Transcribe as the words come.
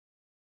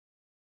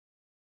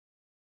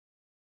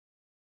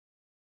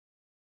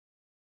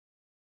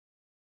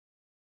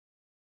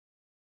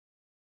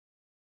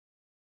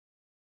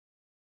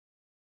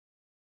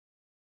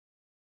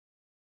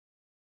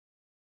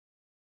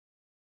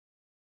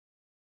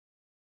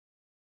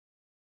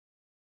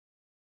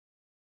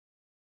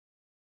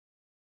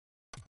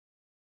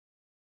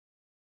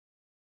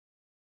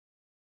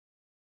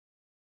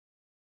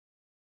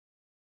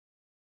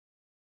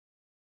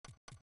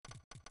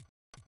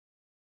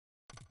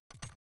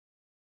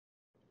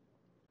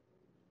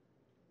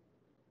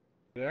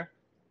There?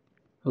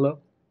 Hello?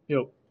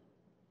 Yo.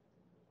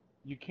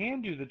 You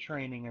can do the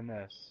training in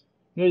this.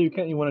 Yeah, you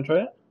can. You want to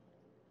try it?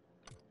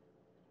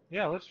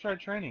 Yeah, let's try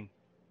training.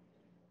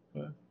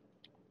 Yeah.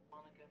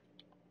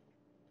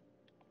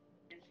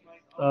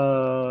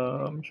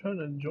 I'm trying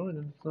to join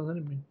and it's not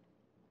letting me.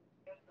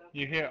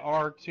 You hit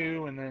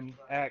R2 and then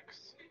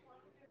X.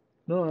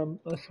 No,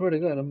 I swear to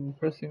God, I'm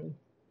pressing.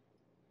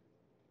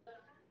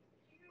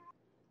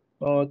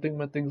 Oh, I think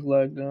my thing's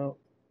lagged out.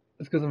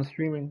 It's because I'm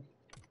streaming.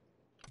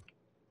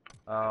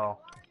 Oh.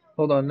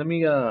 Hold on, let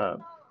me,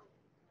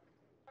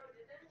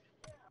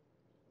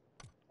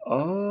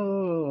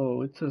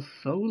 Oh, it's a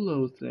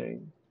solo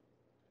thing.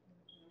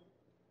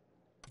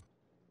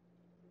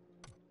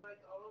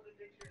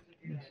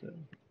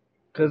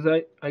 Because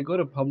I go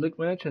to public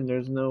match and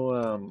there's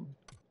no,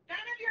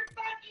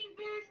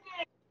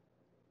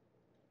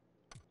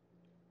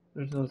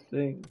 there's no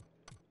thing.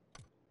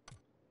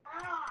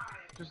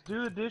 Just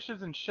do the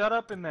dishes and shut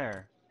up in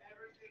there.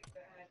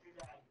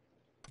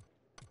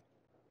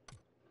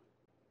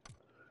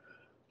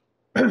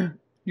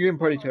 You're in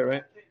party chat,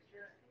 right?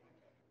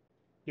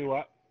 Do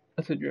what?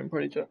 I said you're in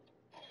party chat.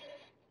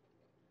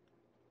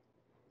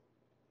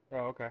 Oh,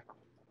 okay.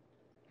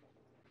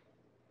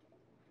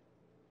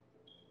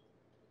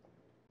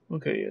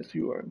 Okay, yes,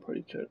 you are in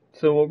party chat.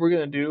 So what we're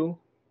gonna do,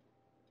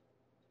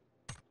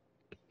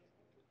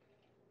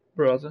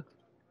 Baraza,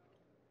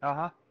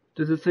 Uh-huh.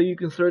 does it say you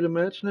can start a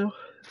match now?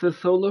 It says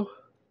solo,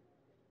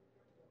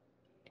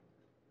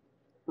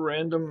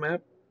 random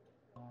map.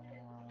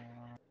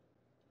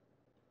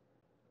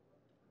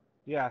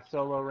 Yeah,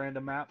 solo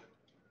random map.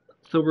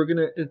 So we're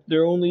gonna, they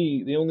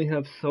only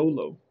have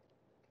solo.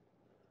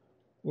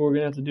 What we're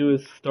gonna have to do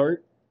is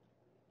start,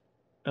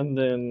 and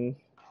then,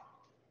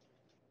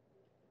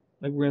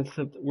 like, we're gonna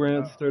have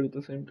to Oh. start at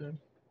the same time.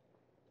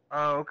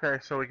 Oh, okay,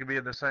 so we could be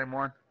in the same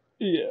one.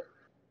 Yeah.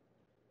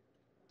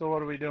 So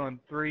what are we doing?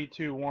 3,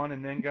 2, 1,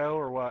 and then go,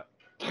 or what?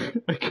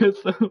 I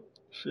guess so.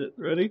 Shit,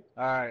 ready?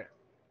 Alright.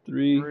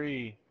 Three.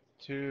 3,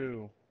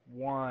 2,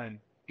 1,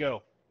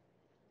 go.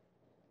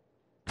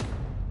 Shit,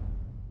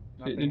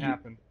 Nothing did you?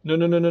 happened. No,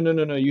 no, no, no, no,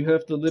 no, no. You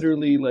have to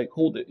literally, like,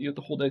 hold it. You have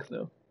to hold X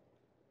now.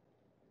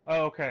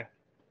 Oh, okay.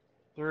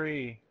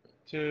 3,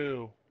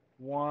 2,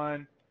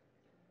 1.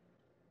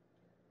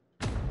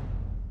 It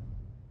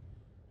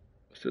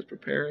says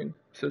preparing.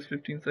 It says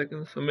 15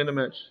 seconds. I'm in a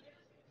match.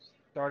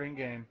 Starting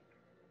game.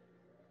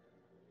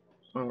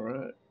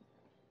 Alright.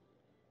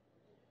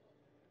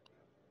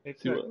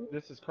 It's See a, what?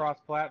 this is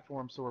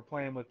cross-platform, so we're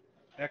playing with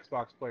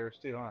Xbox players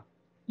too, huh?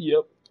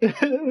 Yep.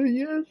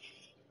 Yes.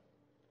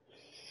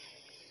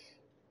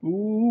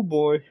 Ooh,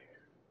 boy. It's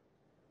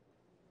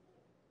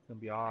gonna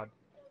be odd.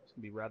 It's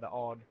gonna be rather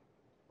odd.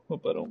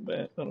 Hope I don't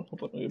ban. I don't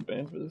hope I don't get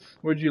banned for this.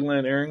 Where'd you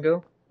land, Aaron?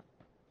 Go.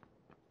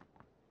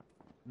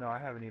 No, I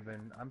haven't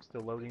even. I'm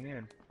still loading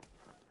in.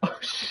 Oh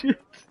shit.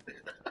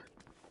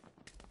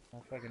 My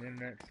fucking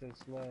internet's so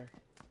slow.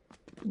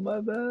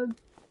 My bad.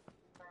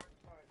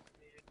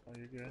 Oh,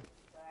 you're good.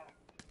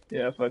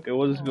 Yeah, fuck it.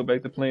 We'll just go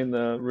back to playing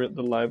the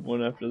live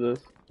one after this.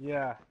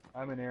 Yeah,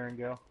 I'm in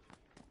Erangel.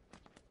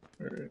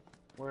 Alright.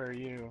 Where are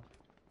you?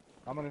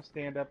 I'm gonna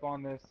stand up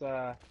on this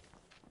I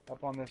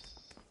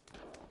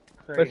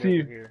crate see over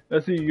you. here. I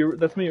see you.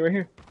 That's me right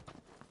here.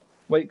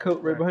 White coat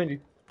right Where? behind you.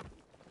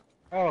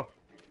 Oh,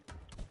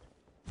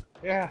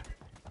 yeah.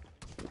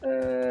 Hey,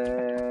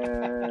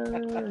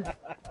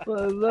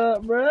 what's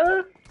up,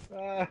 bruh?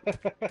 Uh,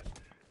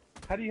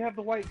 how do you have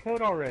the white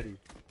coat already?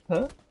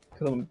 Huh?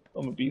 Cause I'm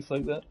a beast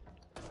like that.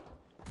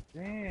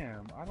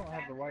 Damn, I don't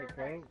have the white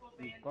coat.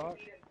 You fuck.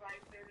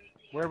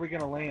 Where are we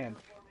gonna land?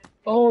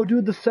 Oh,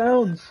 dude, the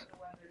sounds.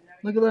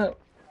 Look at that.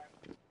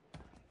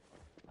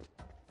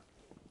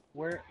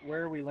 Where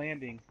are we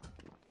landing?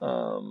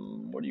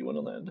 Where do you want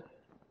to land?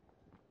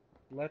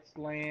 Let's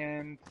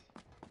land.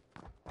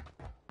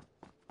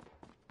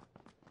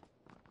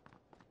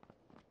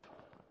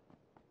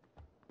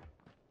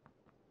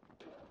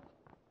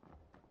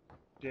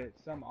 Shit,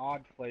 some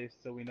odd place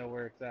so we know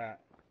where it's at.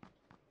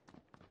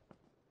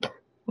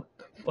 What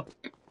the fuck?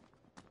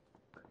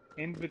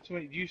 In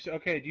between,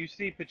 okay? Do you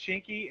see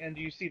Pachinki and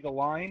do you see the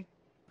line?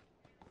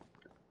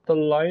 The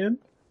lion?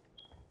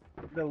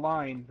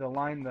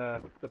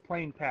 The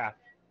plane path.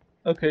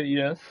 Okay,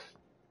 yes.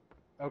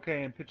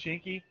 Okay, in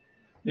Pachinki,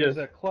 Yes. there's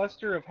a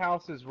cluster of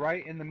houses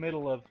right in the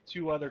middle of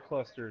two other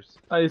clusters.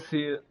 I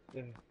see it.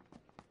 Yeah.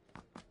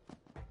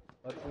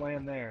 Let's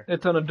land there.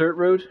 It's on a dirt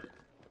road?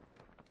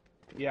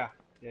 Yeah,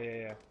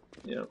 yeah.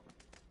 Yeah.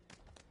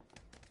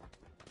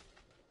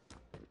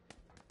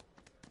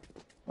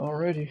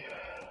 Alrighty.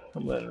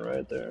 I'm landing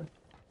right there.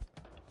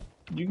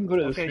 You can go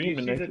to the Okay, do you stream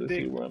and see the actually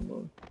see big? where I'm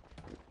going.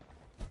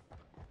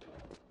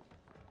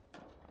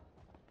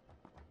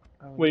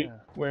 Oh Wait, yeah,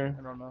 where?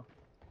 I don't know.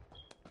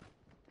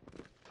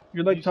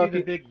 You're Do like you see the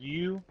talking. big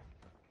U?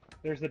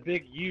 There's a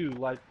big U,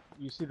 like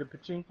you see the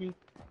Pachinki.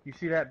 You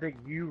see that big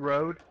U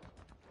road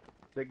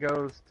that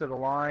goes to the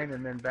line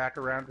and then back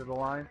around to the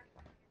line.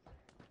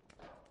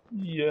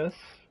 Yes.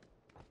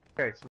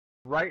 Okay, so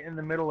right in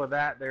the middle of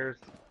that, there's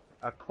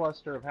a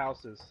cluster of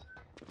houses.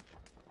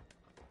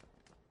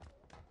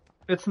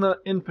 It's not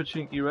in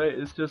Pachinki, right?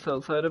 It's just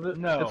outside of it? It's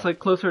No. like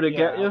closer to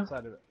Yeah, Gatya?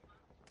 outside of it.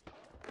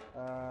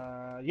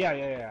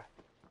 Yeah.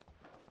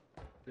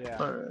 Yeah.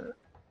 Alright.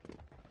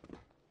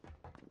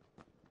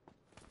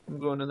 I'm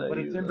going to that But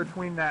it's U in then.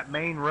 between that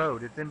main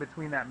road. It's in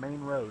between that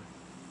main road.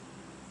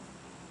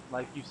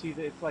 Like you see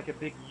that it's like a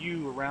big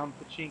U around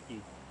Pachinki.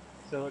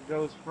 So it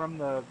goes from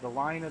the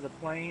line of the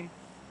plane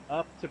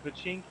up to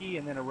Pachinki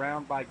and then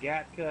around by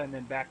Gatka and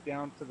then back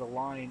down to the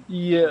line of the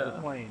Yeah.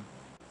 plane.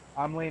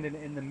 I'm landing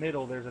in the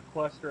middle. There's a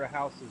cluster of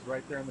houses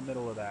right there in the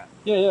middle of that.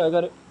 Yeah, I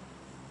got it.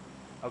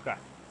 Okay.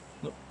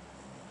 Nope.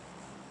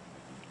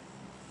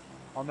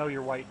 I'll know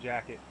your white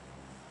jacket.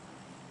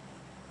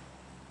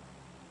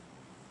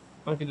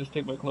 I can just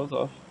take my clothes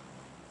off.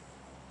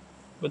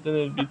 But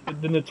then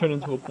it turned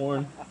into a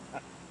porn.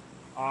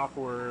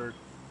 Awkward.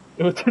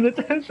 It would turn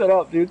it shut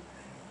up, dude.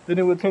 Then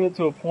it would turn it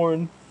to a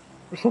porn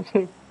or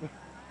something.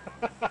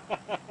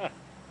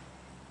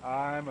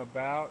 I'm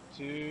about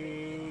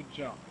to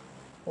jump.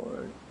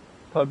 Or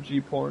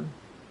PUBG porn.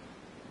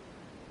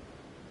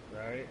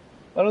 Right?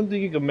 I don't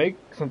think you can make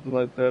something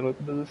like that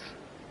with this.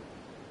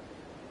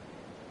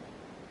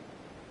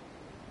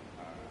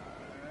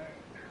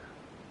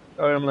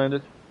 Alright, I'm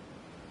landed.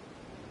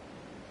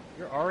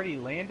 You're already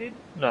landed?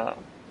 Nah.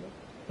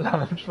 Nah,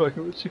 I'm just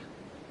fucking with you.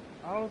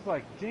 I was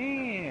like,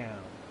 damn.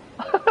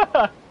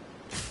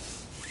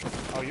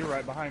 Oh, you're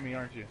right behind me,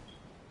 aren't you?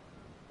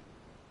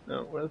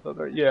 No, where the fuck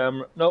are you?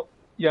 Yeah, nope.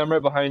 Yeah, I'm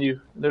right behind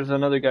you. There's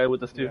another guy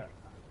with us too. Yeah.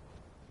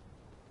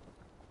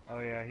 Oh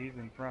yeah, he's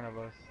in front of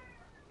us.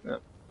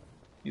 Yep.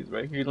 He's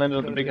right here. He landed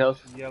on the Go to big this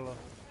house. yellow.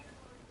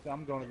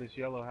 I'm going to this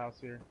yellow house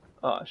here.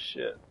 Oh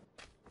shit.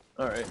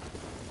 Alright.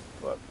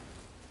 Fuck.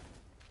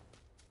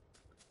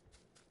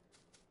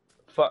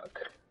 Fuck.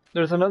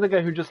 There's another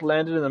guy who just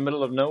landed in the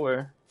middle of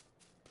nowhere.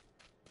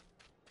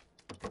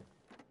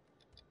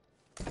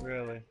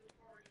 Really?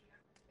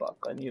 Fuck,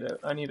 I need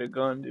a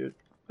gun, dude.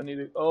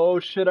 Oh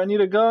shit, I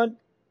need a gun!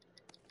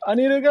 I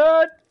need a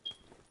gun!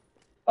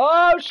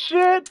 Oh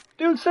shit!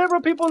 Dude, several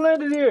people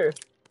landed here!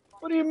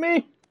 What do you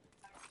mean?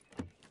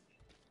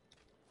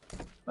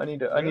 I need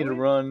to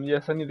run.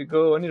 Yes, I need to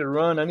go. I need to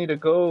run. I need to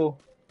go.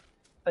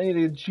 I need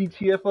a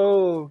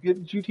GTFO.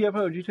 Get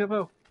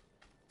GTFO.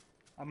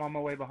 I'm on my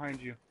way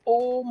behind you.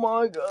 Oh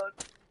my god.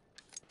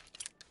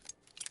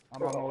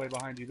 I'm on my way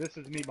behind you. This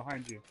is me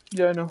behind you.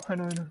 Yeah, I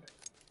know.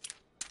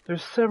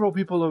 There's several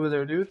people over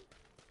there, dude.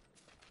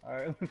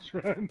 Alright, let's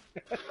run.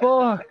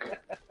 Fuck.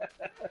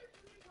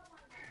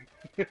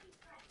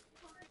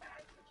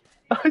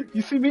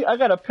 You see me? I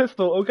got a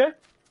pistol, okay?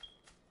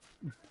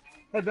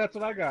 That's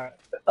what I got.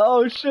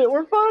 Oh shit,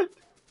 we're fucked.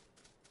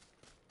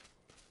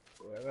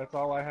 Yeah, that's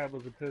all I had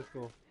was a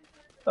pistol.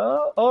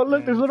 Oh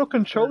look, there's And little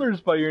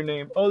controllers by your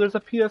name. Oh, there's a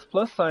PS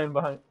Plus sign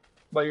by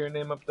your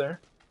name up there.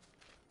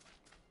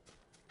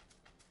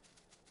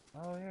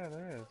 Oh yeah,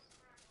 there is.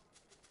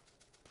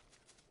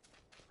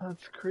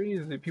 That's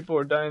crazy. People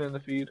are dying in the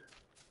feed.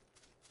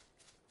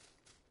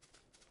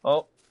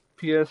 Oh,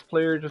 PS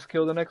player just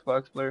killed an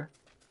Xbox player.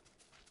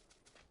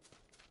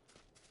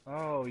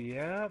 Oh,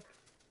 yep.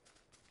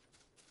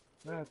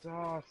 That's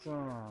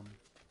awesome.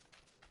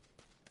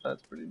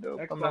 That's pretty dope.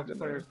 I'm Xbox not gonna...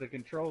 player's the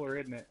controller,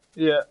 isn't it?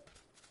 Yeah.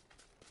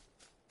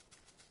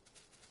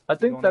 I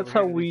think that's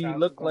how over here to these we houses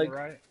look on like. the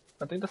right?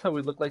 I think that's how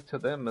we look like to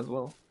them as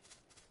well.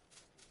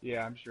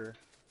 Yeah, I'm sure.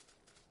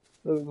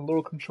 The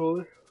little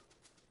controller.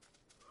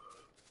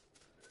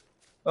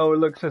 Oh,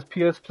 look, it says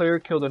PS player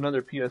killed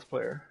another PS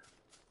player.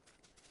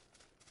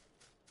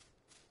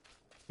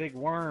 Big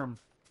worm.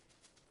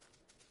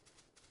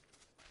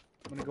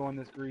 I'm gonna go in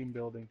this green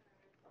building.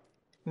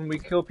 When we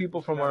kill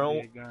people from our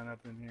own, gun up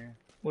in here.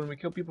 when we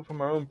kill people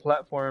from our own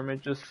platform,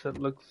 it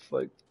looks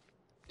like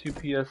 2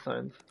 PS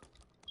signs.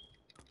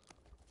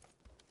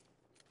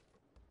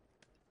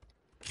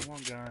 Come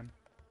on, gun.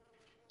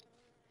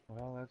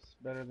 Well, that's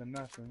better than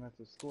nothing. That's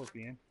a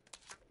scorpion.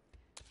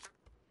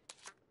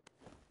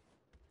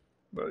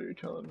 Bro, you're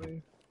telling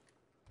me.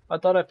 I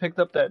thought I picked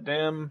up that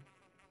damn...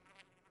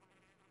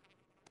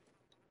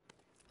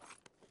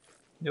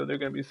 Yo, they're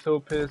gonna be so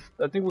pissed.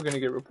 I think we're gonna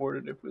get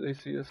reported if they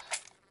see us.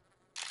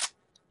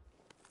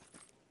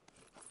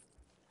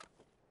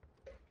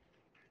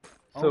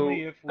 So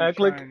Only if we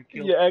try and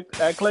kill...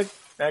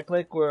 act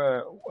like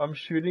we're I'm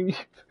shooting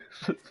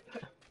you.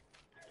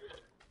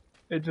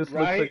 It just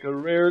looks like a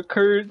rare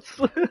occurrence.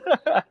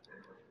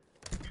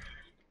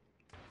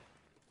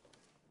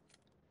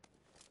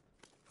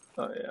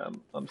 Oh yeah,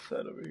 I'm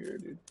set over here,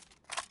 dude.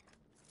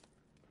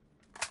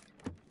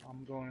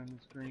 I'm going in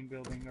this green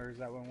building, or is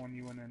that one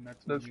you went in?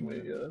 That's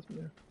me, yeah, that's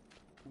me.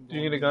 Do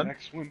you need a gun?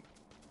 Next one.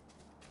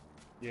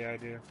 Yeah, I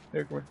do.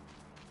 Here, come here.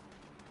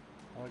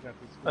 Oh, I got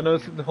this. I know.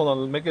 Hold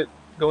on, make it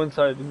go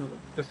inside,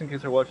 just in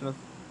case they're watching us.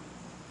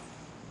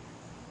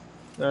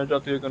 There, I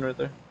dropped the gun right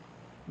there.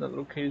 That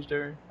little caged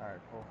area. All right,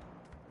 cool.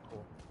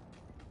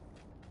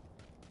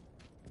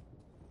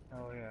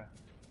 Oh yeah.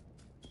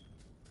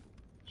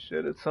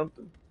 Shit, it's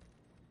something.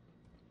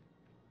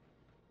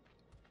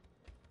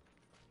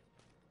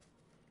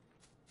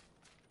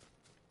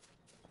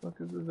 Fuck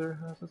is there?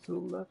 Houses to the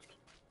left.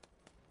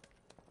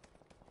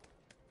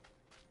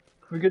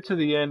 we get to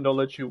the end, I'll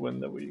let you win.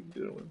 That way you can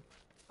do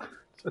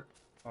it.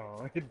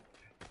 Oh, it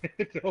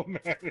don't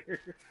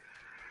matter.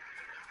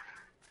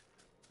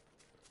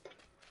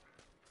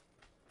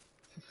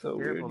 It's so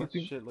weird. Careful,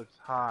 that shit looks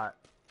hot.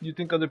 You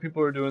think other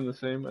people are doing the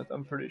same?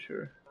 I'm pretty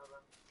sure.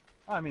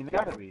 I mean, they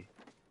gotta be.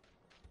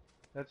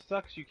 That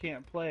sucks. You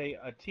can't play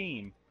a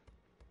team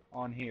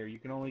on here. You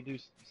can only do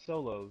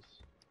solos.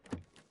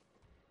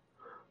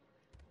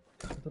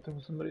 I thought there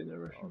was somebody in there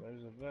rushing. Oh,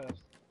 there's a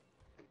vest.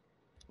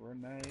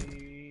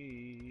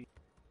 Grenade.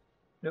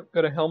 Yep,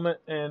 got a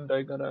helmet and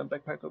I got a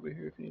backpack over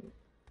here if you need it.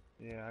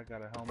 Yeah, I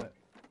got a helmet.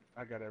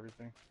 I got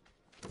everything.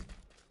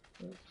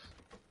 Oops.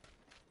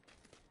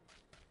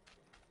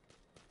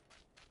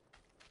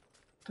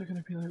 They're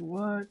gonna be like,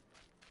 what?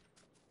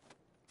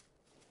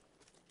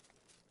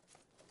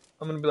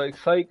 I'm gonna be like,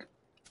 psych.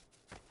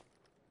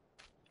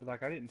 But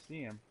like, I didn't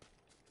see him.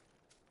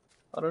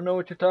 I don't know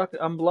what you're talking.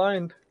 I'm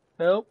blind.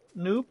 Help,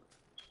 noob.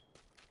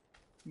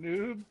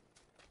 Noob.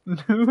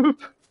 Noob.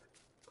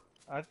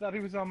 I thought he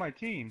was on my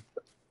team.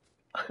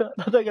 I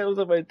thought that guy was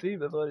on my team.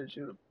 That's why I didn't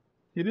shoot him.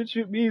 He didn't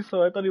shoot me,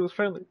 so I thought he was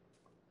friendly.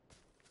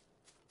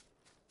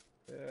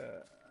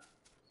 Yeah.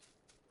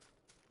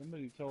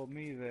 Somebody told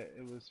me that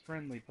it was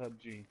friendly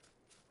PUBG.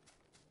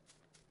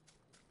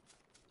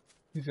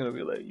 He's gonna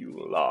be like,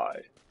 you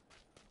lie.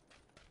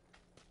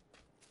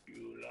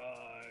 You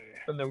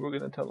lie. And then we're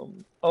gonna tell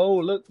him, oh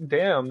look,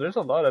 damn, there's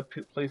a lot of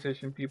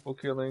PlayStation people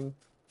killing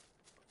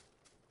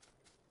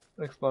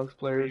Xbox Where are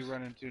players. you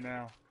running to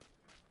now?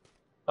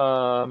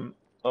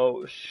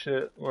 Oh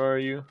shit, where are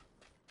you?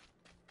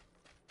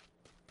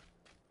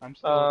 I'm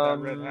still at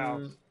that red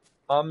house.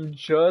 I'm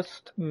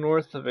just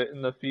north of it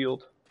in the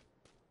field.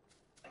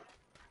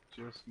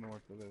 Just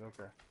north of it,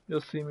 okay.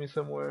 You'll see me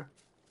somewhere.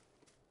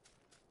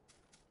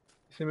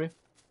 You see me?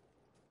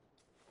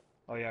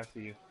 Oh yeah, I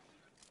see you.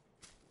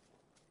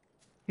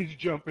 He's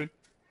jumping.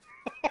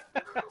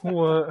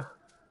 What?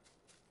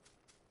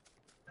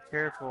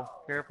 Careful,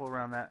 careful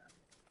around that.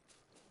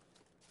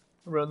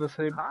 Around the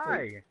same.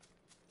 Hi.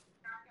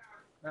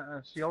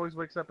 She always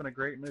wakes up in a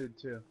great mood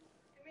too.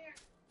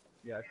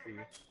 Yeah, I see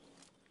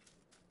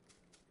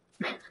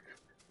you.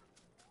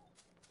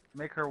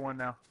 Make her one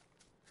now.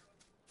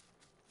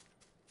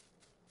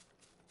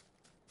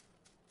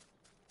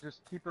 Just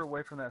keep her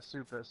away from that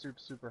soup. That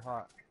soup's super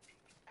hot.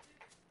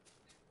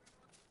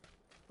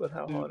 But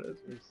how hot is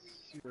it? It's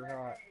super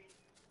hot.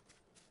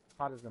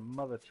 Hot as a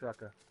mother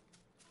trucker.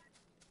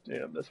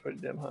 Damn, that's pretty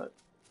damn hot.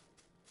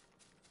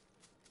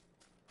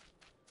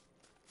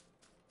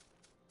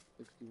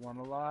 61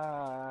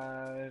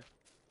 alive.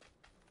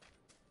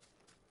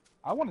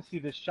 I want to see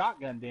this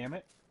shotgun, damn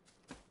it.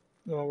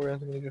 No, we're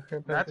gonna go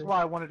here. That's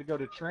why I wanted to go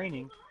to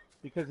training,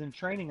 because in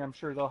training I'm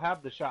sure they'll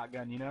have the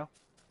shotgun, you know?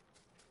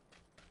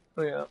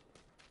 Oh yeah.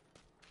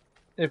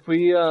 If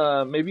we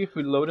maybe if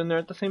we load in there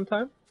at the same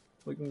time,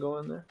 we can go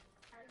in there.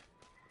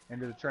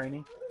 Into the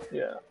training?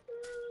 Yeah.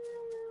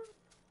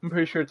 I'm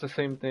pretty sure it's the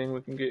same thing.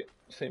 We can get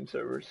same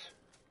servers.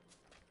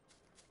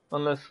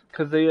 Unless,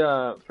 cause they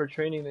for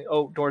training they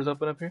doors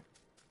open up here.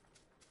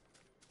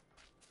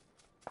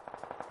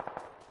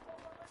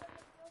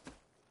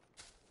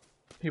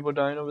 People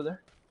dying over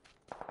there.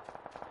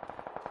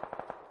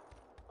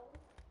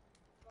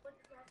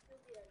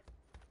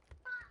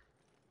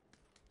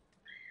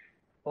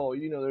 Oh,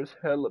 you know, there's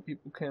hella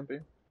people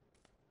camping.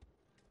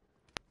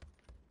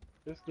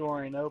 This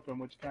door ain't open,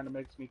 which kind of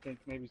makes me think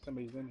maybe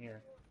somebody's in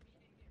here.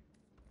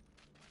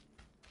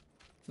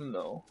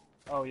 No.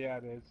 Oh yeah,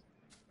 it is.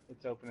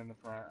 It's open in the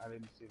front. I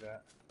didn't see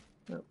that.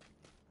 Yep.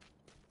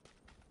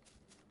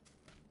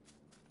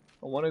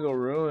 I want to go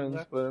ruins,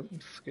 but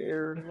I'm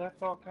scared. He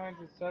left all kinds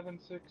of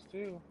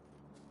 7.62.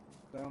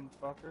 Dumb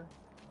fucker.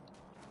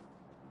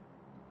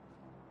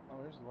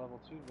 Oh, there's a level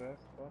 2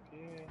 vest. Fuck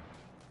yeah.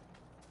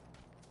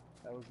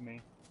 That was me.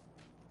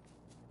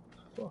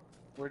 Fuck.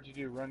 Where'd you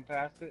do? Run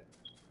past it?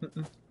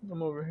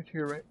 I'm over here to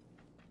your right.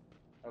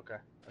 Okay,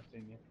 I've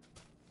seen you.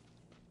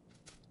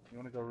 You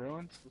wanna go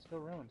ruins? Let's go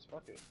ruins.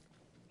 Fuck it.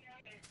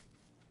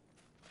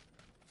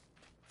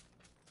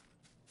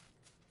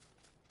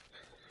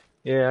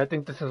 Yeah, I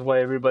think this is why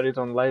everybody's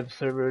on live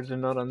servers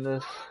and not on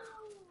this.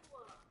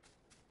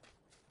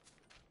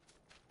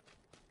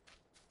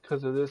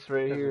 Because of this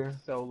right here.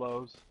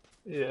 Solos.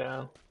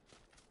 Yeah.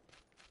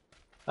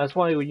 That's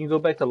why when you go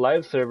back to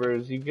live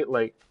servers, you get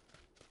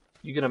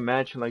a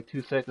match in like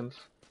 2 seconds.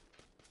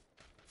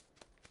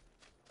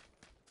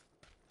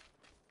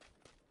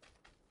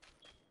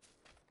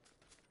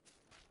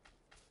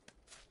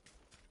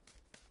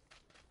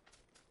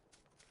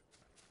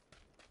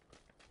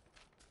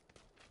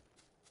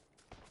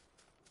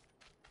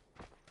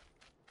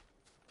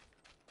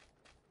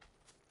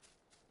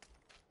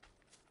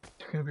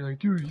 They're gonna be like,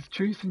 dude, he's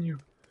chasing you.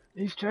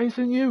 He's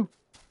chasing you.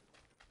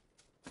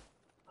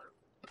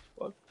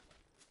 What the fuck?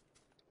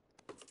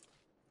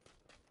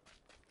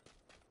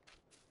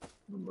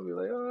 I'm gonna be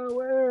like, oh,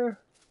 where?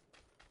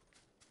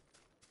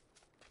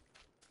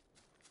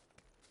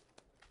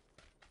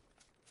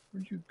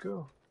 Where'd you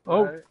go?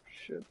 Oh, Right.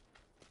 shit.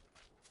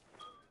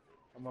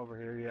 I'm over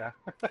here, yeah.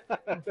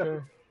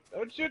 Okay.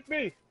 Don't shoot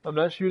me! I'm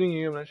not shooting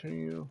you. I'm not shooting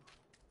you.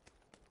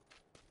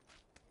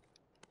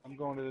 I'm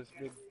going to this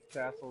big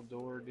castle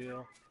door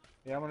deal.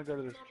 Yeah, I'm gonna go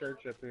to this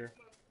church up here.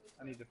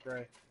 I need to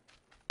pray.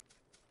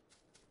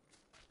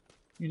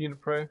 You need to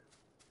pray.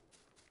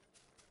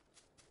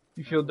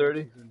 You feel What else dirty?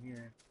 is in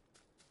here?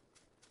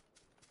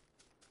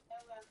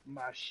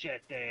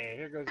 Machete.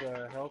 Here goes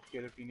a health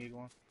kit if you need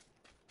one.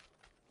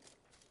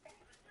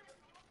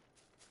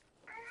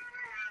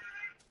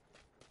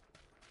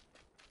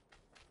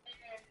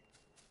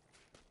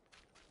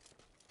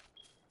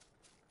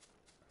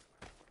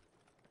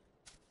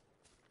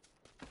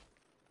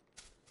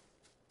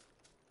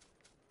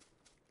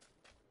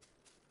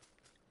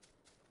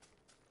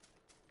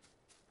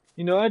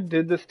 You know, I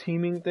did this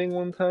teaming thing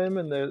one time,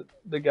 and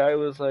the guy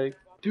was like,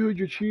 "Dude,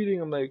 you're cheating."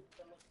 I'm like,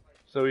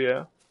 "So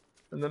yeah."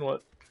 And then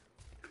what?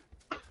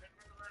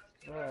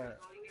 Right.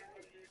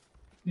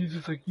 He's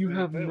just like, "You I mean,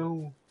 have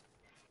no."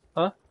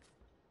 Huh?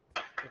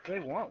 if they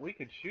want, we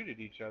could shoot at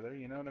each other.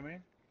 You know what I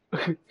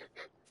mean?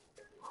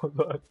 Hold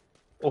on.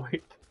 Oh,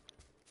 wait.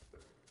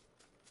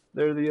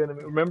 They're the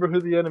enemy. Remember who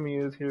the enemy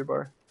is here,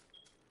 Bar.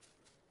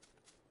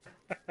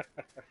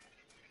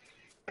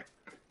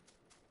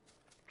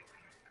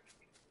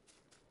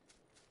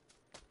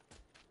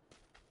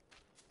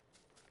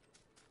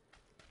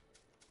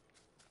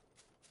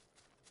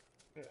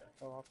 Yeah, I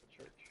fell off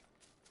the church.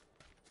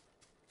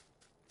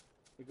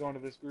 We go into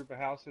this group of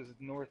houses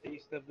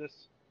northeast of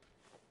this.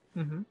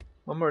 Mm-hmm.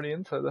 I'm already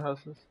inside the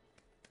houses.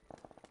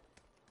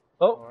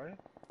 Oh, Alright.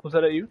 was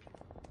that at you?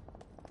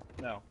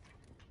 No,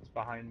 it's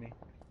behind me.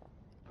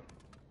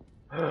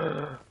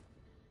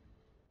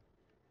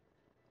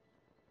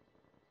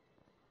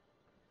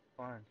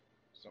 Fine.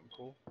 Something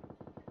cool.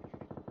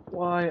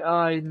 Why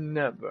I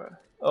never.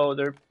 Oh,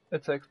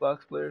 it's Xbox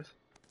players.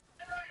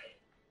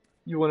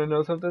 You want to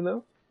know something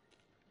though?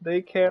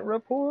 They can't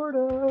report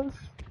us.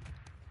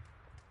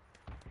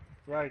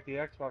 Right, the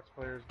Xbox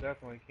players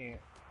definitely can't.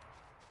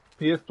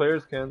 PS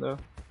players can though.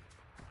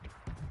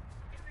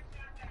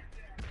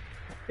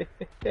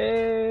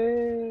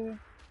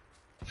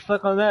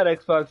 Stuck on that,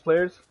 Xbox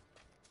players.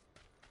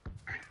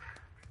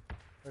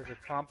 There's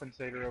a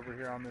compensator over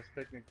here on this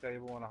picnic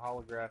table and a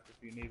holograph if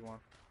you need one.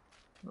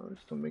 No,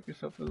 just don't make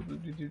yourself feel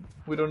dude.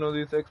 We don't know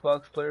these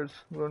Xbox players.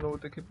 We don't know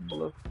what they're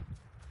capable of.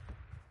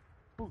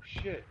 Oh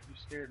shit, you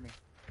scared me.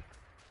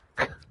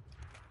 I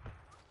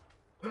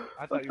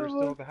What thought you the were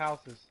still fuck? at the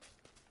houses.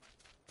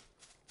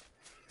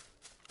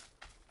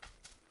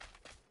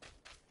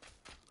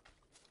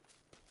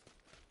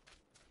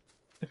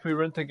 If we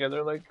run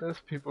together like this,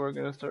 people are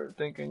gonna start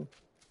thinking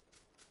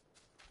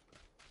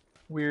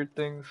weird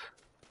things.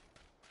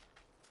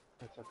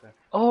 That's okay.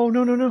 Oh,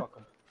 no, no, no. Fuck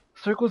 'em.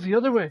 Circle's the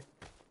other way.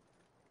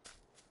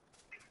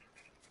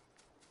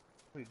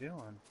 What are you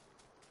doing?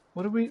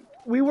 What are we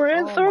were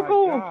in Oh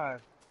circle! my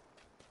god.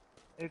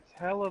 It's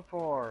hella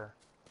far.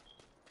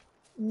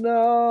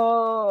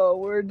 No,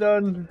 we're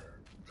done.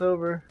 It's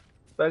over.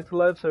 Back to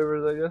live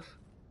servers, I guess.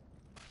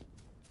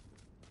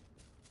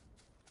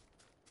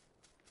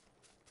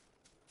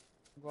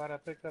 I'm glad I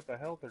picked up a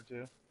health or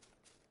two.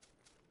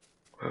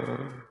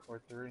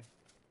 Or three.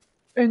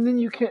 And then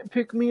you can't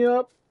pick me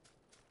up?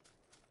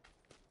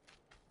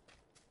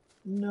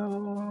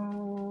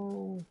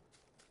 No.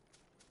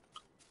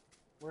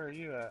 Where are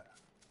you at?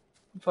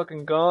 I'm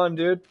fucking gone,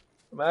 dude.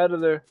 I'm out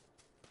of there.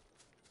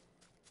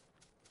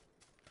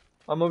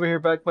 I'm over here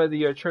back by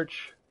the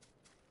church.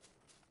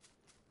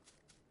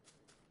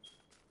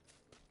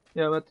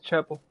 Yeah, I'm at the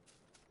chapel.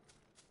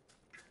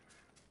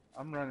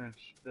 I'm running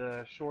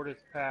the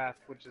shortest path,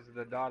 which is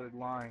the dotted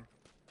line.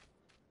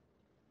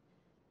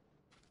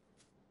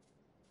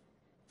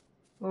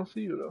 I don't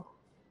see you though.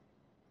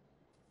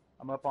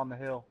 I'm up on the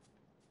hill.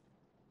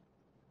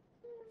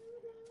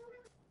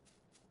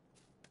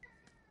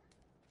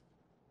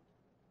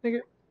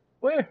 Nigga,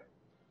 where?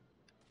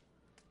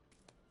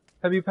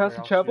 Have you passed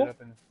Here, the chapel?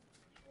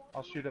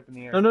 I'll shoot up in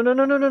the air. No, no, no,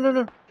 no, no, no, no,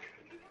 no.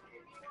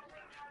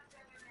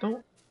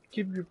 Don't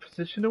give your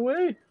position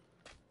away.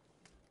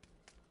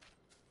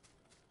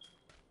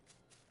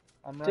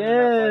 I'm running up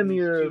by Damn, these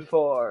you're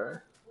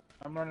far.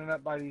 I'm running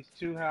up by these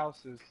two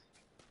houses.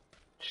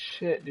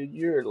 Shit, dude,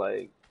 you're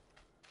like...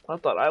 I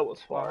thought I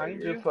was far.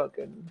 Behind You're you?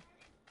 fucking...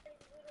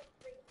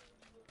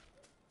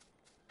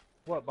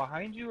 What,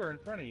 behind you or in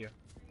front of you?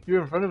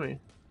 You're in front of me.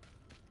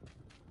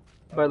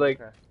 Oh, okay.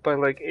 By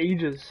like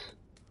ages.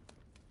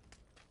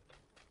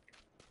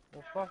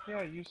 Well, fuck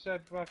yeah, you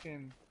said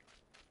fucking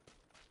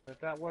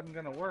that wasn't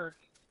gonna work.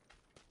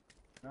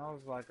 And I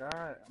was like,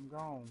 alright, I'm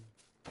gone.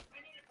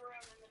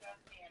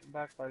 I'm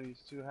back by these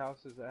two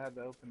houses that had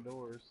the open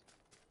doors.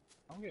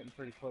 I'm getting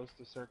pretty close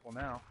to circle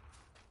now.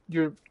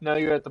 Now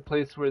you're at the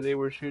place where they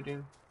were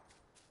shooting.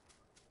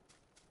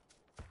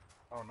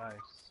 Oh, nice.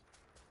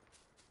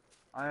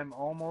 I am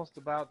almost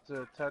about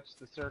to touch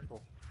the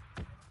circle.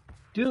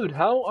 Dude,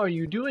 how are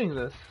you doing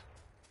this?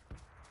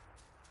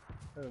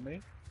 Who,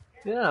 me?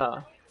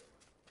 Yeah.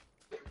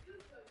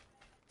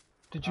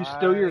 Did you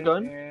stow your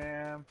gun? I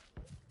am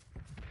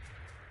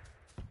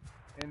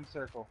in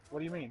circle. What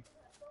do you mean?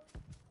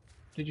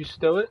 Did you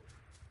stow it?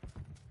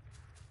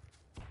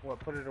 What,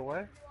 put it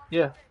away?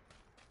 Yeah.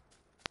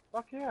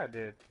 Fuck yeah, I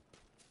did.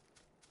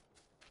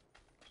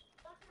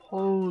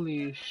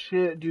 Holy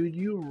shit, dude,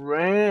 you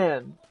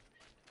ran.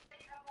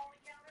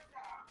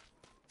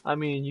 I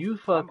mean, you I'm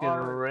fucking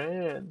already,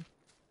 ran.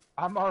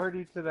 I'm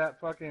already to that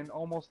fucking,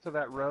 almost to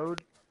that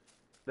road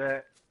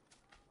that,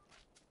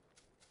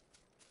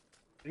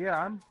 yeah,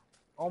 I'm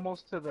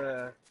almost to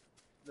the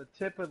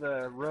tip of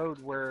the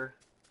road where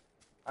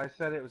I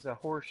said it was a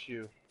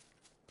horseshoe.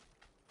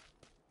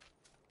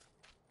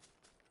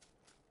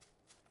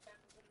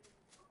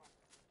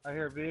 I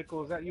hear a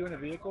vehicle. Is that you in a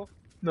vehicle?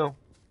 No.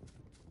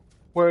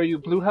 Where are you,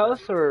 Blue Okay.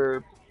 House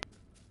or?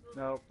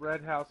 No,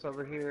 red house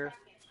over here.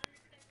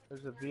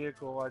 There's a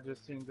vehicle I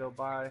just seen go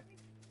by.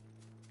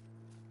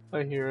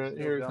 I hear it.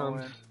 Still Here it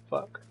comes. going.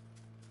 Fuck.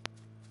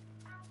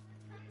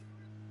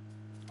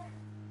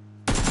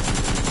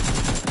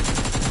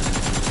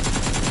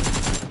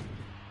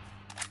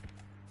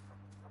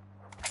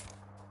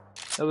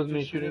 That was Did you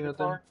me shoot at shooting the at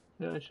them. car?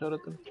 Yeah, I shot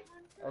at them.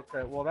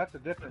 Okay, well that's a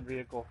different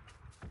vehicle.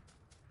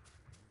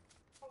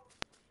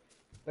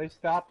 They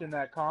stopped in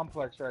that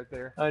complex right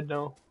there. I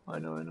know. I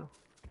know. I know.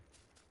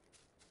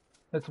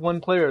 It's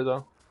one player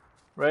though,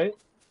 right?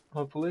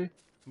 Hopefully.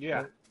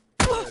 Yeah,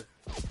 Right. it is.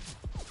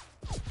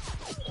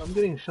 I'm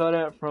getting shot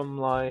at from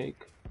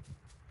like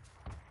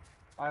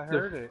I the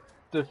heard it.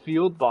 the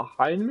field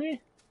behind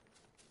me.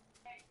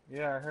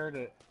 Yeah, I heard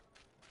it.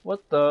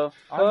 What the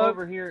I'm fuck?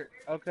 over here.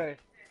 Okay,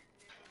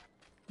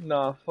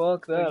 Nah,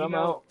 fuck so that. I'm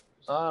out.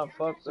 Ah,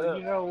 fuck so that.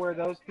 you know where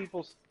those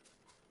people,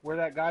 where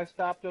that guy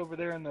stopped over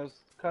there in those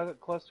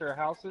cluster of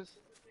houses?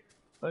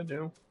 I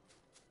do.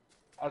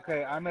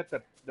 Okay, I'm at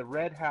the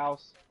red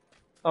house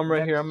I'm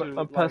right here. next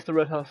I'm to past like. the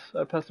red house.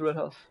 I passed the red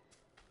house.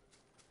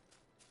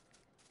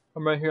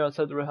 I'm right here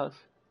outside the red house.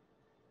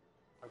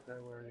 Okay,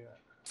 where are you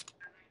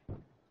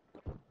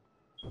at?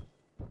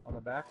 On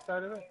the back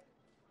side of it?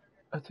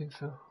 I think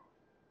so.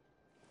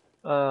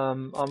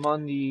 I'm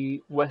on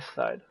the west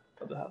side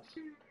of the house.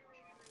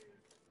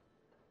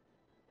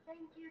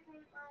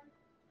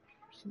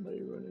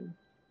 Somebody running.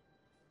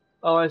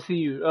 Oh, I see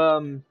you.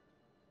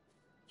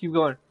 Keep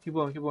going. Keep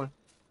going. Keep going.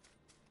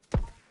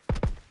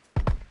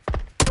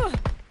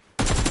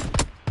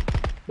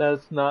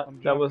 That's not.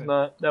 I'm That was jumping.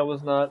 not. That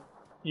was not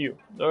you.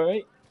 All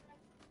right.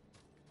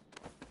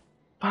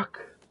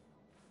 Fuck.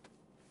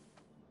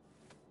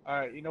 All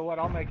right, you know what?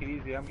 I'll make it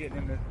easy. I'm getting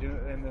in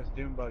this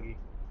dune buggy.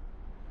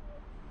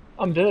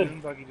 I'm This dead. dune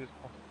buggy just.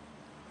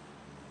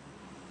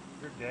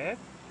 You're dead?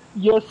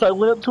 Yes, I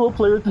went up to a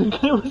player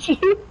thinking it was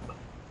you.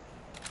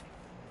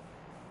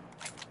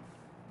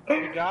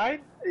 You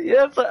died?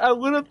 Yes, I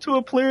went up to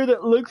a player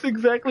that looks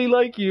exactly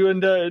like you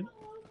and died.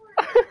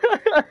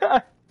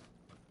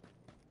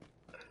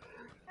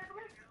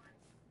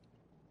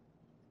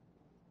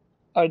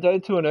 I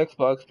died to an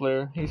Xbox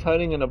player. He's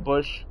hiding in a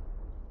bush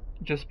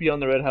just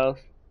beyond the red house.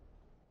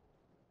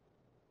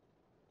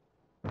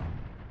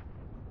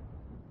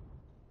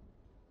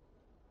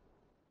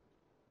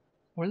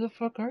 Where the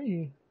fuck are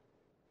you?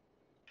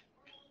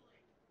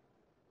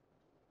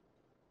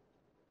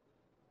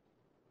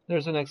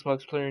 There's an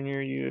Xbox player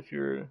near you if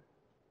you're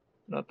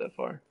not that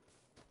far.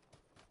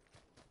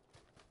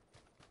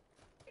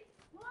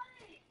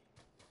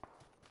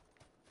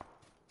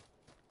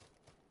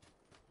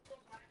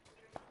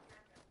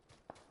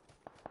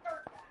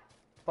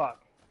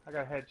 Fuck. I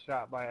got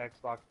headshot by an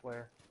Xbox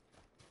player.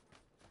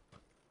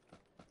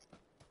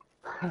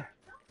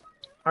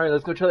 Alright,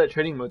 let's go try that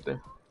trading mode thing.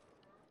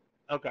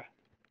 Okay.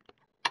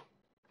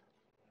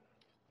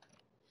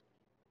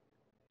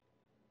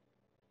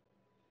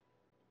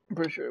 I'm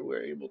pretty sure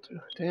we're able to.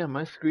 Damn,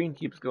 my screen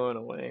keeps going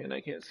away and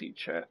I can't see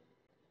chat.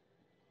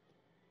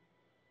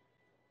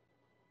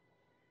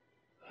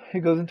 It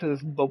goes into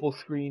this bubble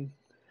screen.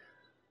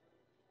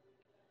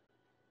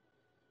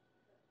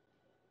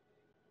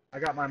 I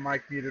got my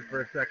mic muted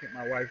for a second.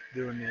 My wife's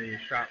doing the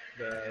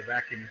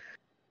vacuum.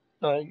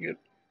 Alright, good.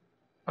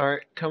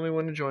 Alright, tell me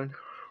when to join.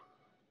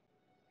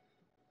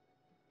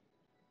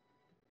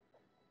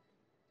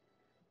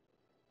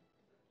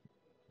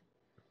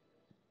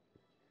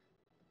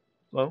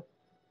 Hello?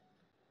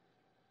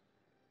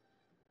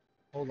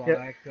 Hold on, Yep.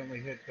 I accidentally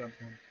hit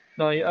something.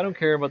 No, I don't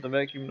care about the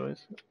vacuum noise.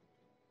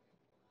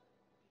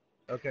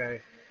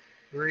 Okay.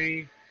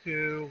 3,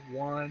 2,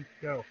 1,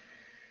 go.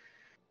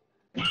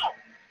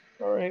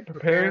 Alright,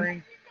 preparing.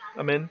 Preparing.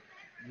 I'm in.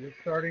 You're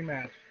starting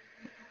match.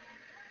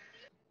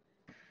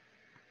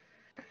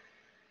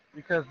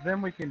 Because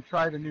then we can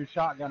try the new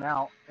shotgun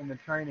out in the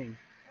training.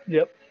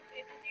 Yep.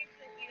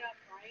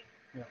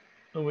 Yeah.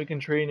 And we can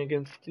train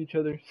against each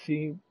other,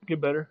 see, get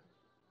better.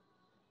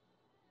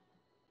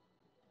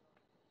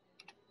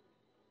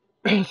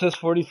 It says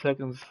 40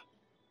 seconds.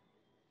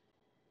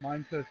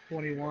 Mine says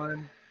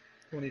 21,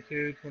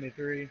 22,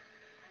 23.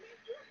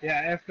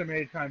 Yeah,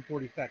 estimated time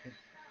 40 seconds.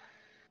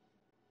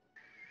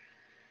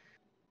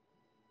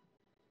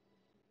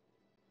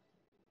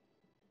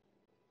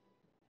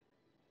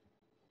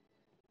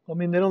 I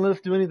mean, they don't let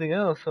us do anything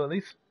else, so at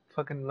least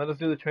fucking let us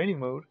do the training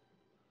mode.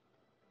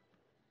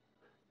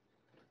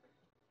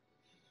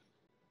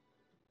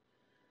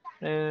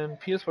 And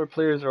PS4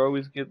 players are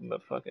always getting the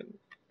fucking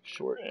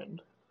short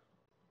end.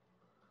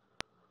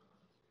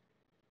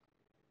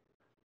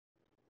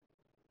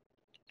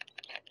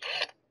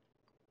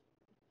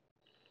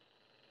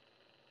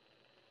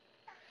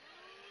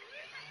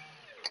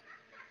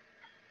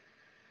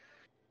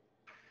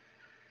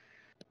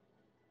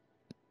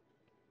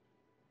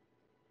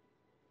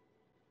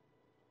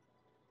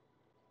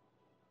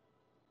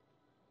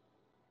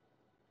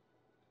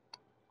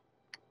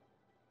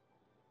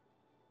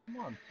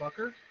 Come on,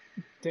 fucker.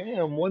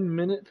 Damn, 1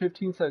 minute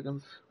 15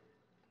 seconds.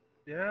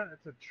 Yeah,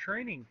 it's a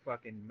training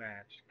fucking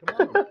match.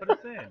 Come on, put us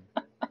in.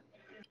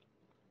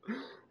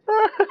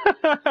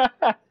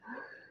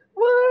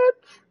 What?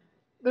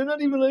 They're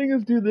not even letting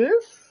us do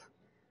this?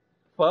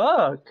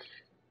 Fuck.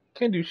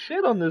 Can't do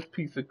shit on this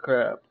piece of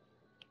crap.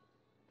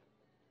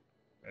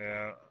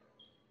 Yeah.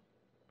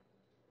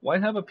 Why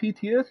have a PTS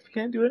if you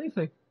can't do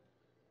anything?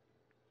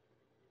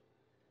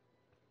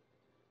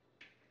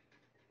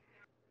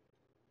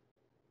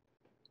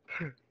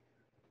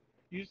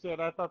 You said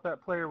I thought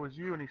that player was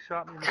you, and he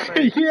shot me in the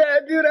face. Yeah,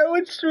 dude, I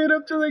went straight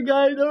up to the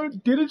guy. No,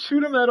 didn't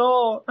shoot him at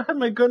all. I had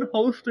my gun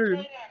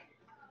holstered.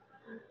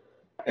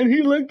 And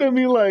he looked at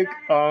me like,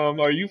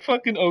 are you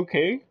fucking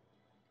okay?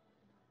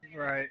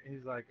 Right.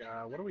 He's like,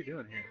 what are we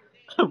doing here?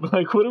 I'm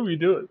like, what are we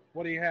doing?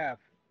 What do you have?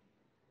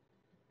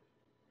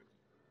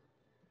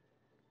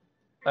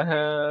 I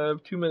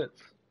have 2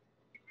 minutes.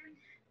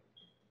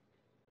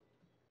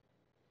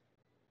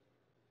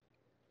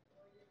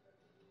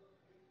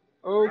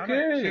 I'm at 2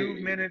 Okay.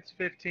 minutes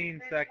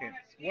 15 seconds.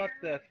 What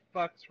the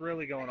fuck's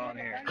really going on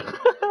here?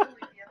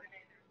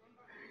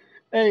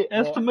 Hey,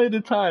 Well,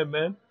 estimated time,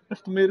 man.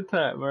 Estimated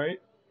time,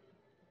 alright?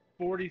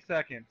 40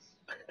 seconds.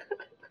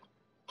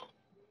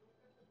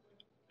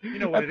 You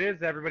know what it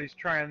is? Everybody's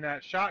trying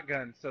that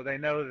shotgun, so they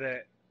know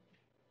that,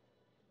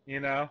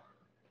 you know,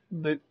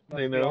 They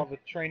must be all know. the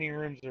training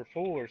rooms are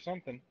full or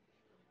something.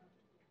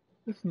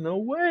 There's no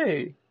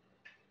way.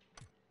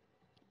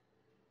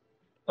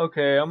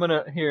 Okay, I'm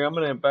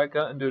gonna back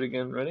out and do it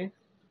again. Ready?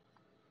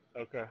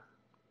 Okay.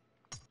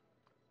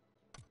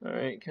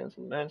 Alright,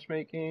 cancel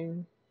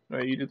matchmaking.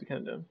 Alright, you do the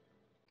countdown.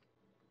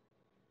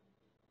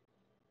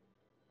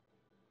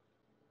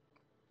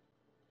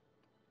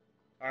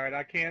 All right,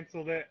 I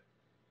canceled it.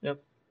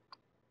 Yep.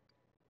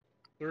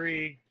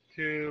 3,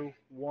 2,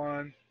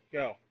 1,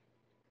 go.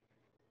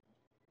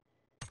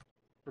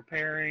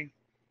 Preparing.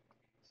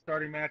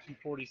 Starting match in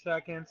 40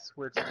 seconds.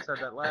 Where it said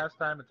that last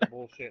time, it's a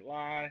bullshit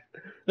lie.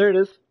 There it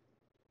is.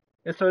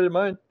 It started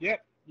mine.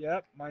 Yep,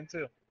 mine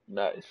too.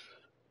 Nice.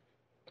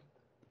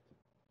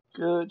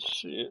 Good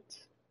shit.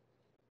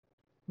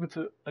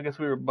 I guess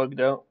we were bugged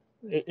out.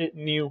 It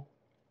knew.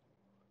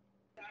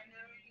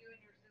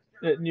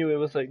 It knew. It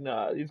was like,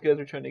 nah, these guys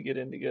are trying to get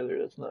in together.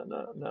 That's not,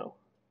 no.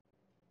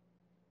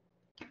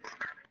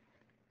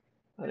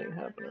 That ain't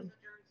happening.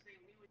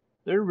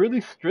 They're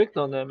really strict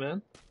on that,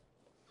 man.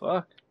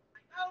 Fuck.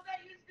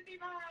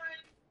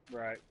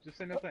 Right. Just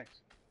say no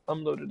thanks.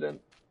 I'm loaded in.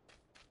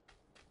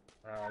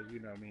 You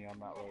know me, I'm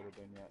not loaded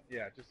in yet.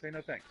 Yeah, just say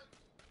no thanks.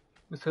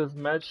 It says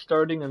match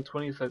starting in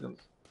 20 seconds.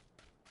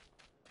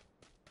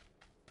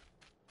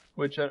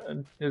 Which,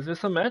 is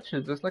this a match?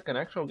 Is this like an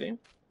actual game?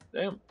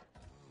 Damn.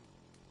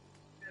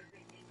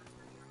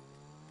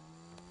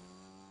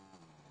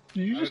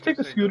 Did you just take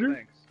a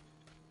scooter?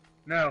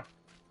 No,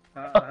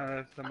 thanks.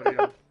 No. Somebody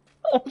else.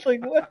 I was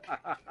like, what?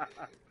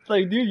 It's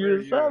like, dude, you're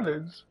a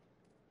savage.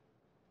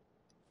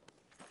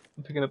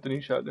 I'm picking up the new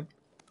shotgun.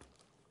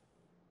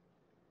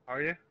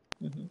 Are you?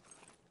 Mm-hmm.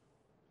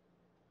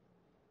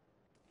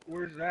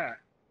 Where's that?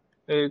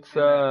 It's,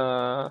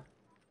 here,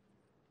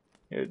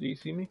 do you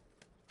see me?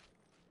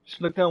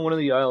 Just look down one of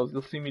the aisles,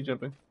 you'll see me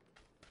jumping.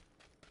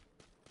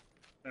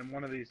 And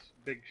one of these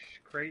big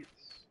crates?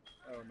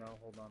 Oh no,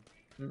 hold on.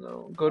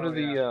 No, go to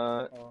the,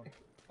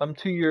 I'm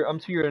to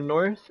your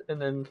north,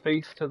 and then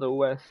face to the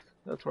west.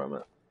 That's where I'm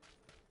at.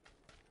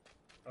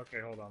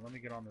 Okay, hold on, let me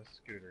get on this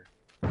scooter.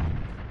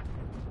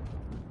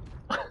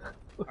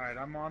 Alright,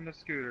 I'm on the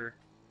scooter.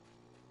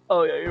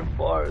 Oh yeah, you're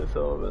far as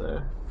hell over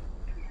there.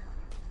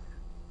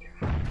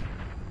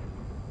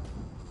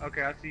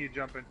 Okay, I see you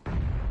jumping.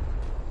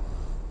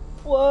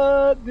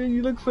 What? Dude,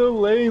 you look so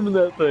lame in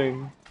that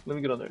thing. Let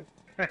me get on there.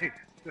 Thanks.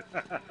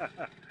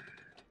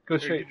 Go Here,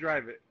 straight. you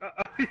drive it.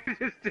 You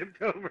just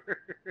tipped over.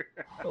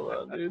 Hold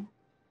on, dude.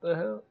 The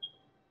hell?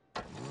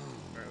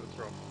 Alright, let's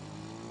roll.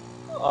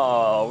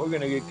 Oh, we're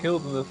gonna get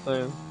killed in this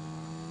thing.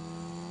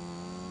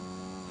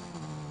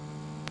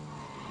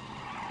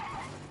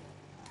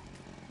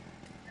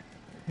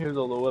 Here's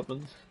all the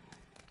weapons.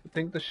 I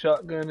think the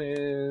shotgun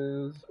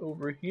is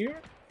over here.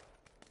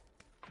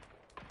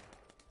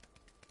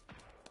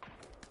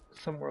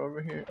 Somewhere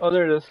over here. Oh,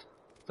 there it is.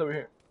 It's over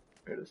here.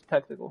 There it is.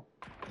 Tactical.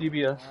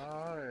 DBS.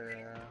 Oh,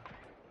 yeah.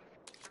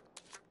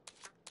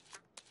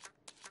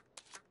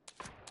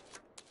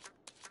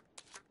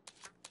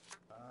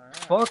 Alright.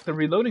 Fuck, the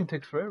reloading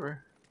takes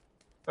forever.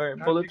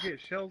 Alright, bullets. How'd you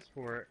get shells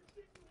for it?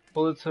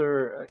 Bullets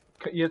are...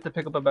 You have to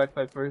pick up a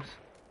backpack first.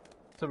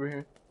 It's over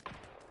here.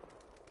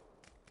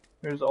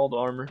 Here's all the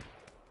armor.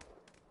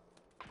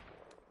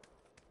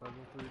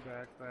 Level 3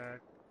 backpack.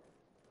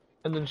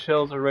 And then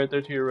shells are right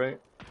there to your right.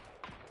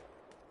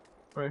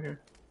 Right here.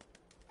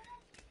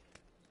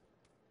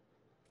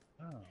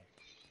 Oh.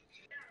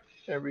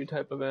 Every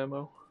type of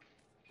ammo.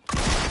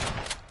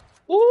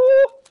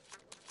 Ooh!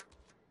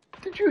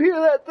 Did you hear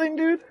that thing,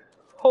 dude?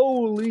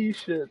 Holy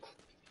shit.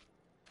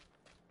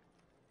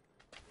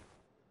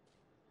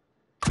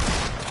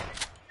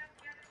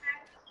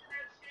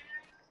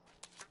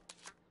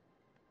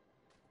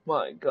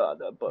 My god,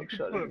 that You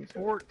buckshot could is put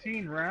insane.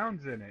 14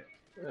 rounds in it.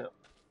 Yeah.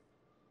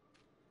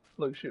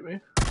 Look, shoot me.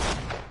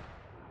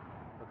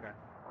 Okay.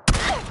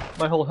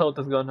 My whole health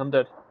is gone. I'm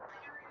dead.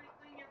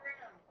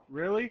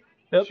 Really?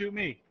 Yep. Shoot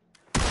me.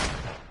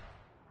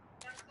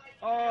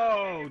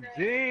 Oh,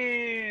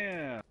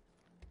 damn!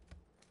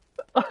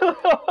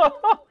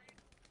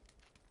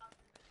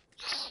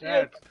 Shit.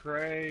 That's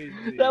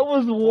crazy. That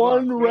was Hold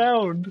on. one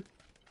round.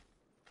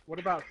 What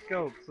about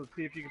scopes? Let's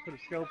see if you can put a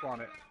scope on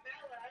it.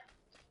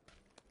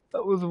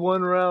 That was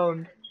one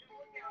round.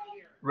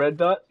 Red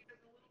dot?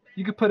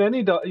 You can put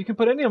any dot. You can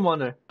put any of them on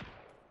there.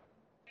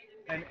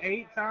 And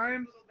 8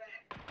 times?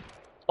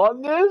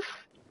 On this?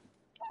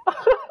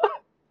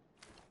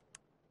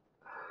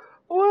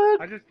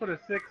 What? I just put a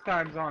 6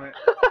 times on it.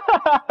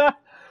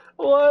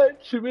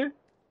 What? Shoot me.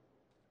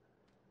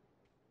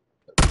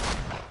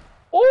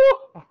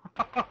 Oh!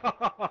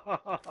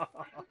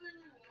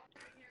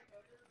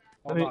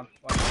 Hold on.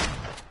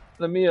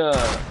 Let me,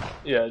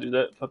 yeah, dude,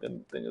 that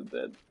fucking thing is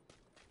dead.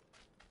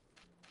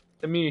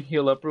 Let me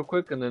heal up real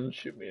quick and then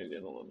shoot me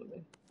again. Hold on, let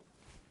me.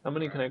 How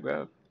many can I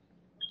grab?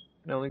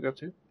 Can I only grab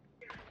 2?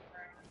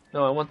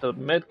 No, I want the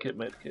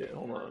medkit.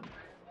 Hold on.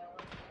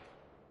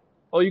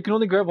 Oh, you can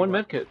only grab 1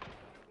 medkit.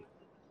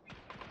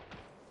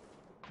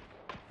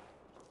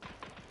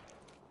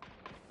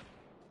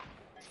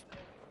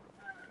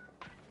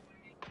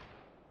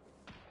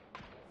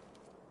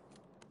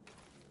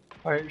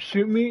 Alright,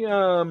 shoot me,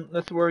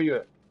 let's see, where are you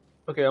at?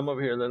 Okay, I'm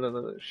over here.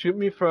 Shoot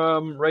me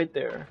from right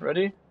there.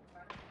 Ready?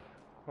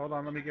 Hold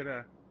on, let me get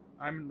a...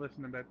 I'm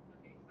listening, babe.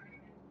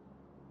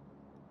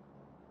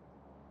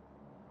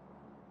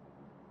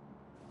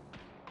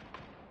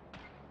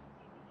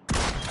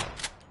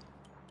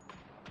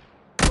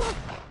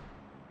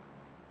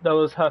 That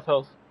was half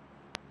health.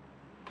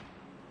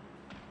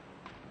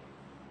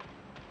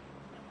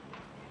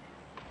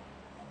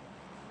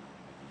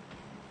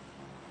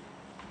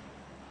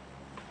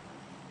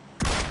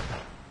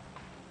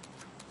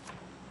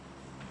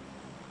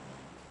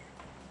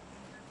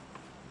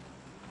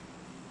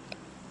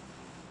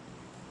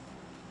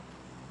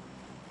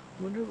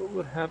 I wonder what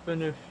would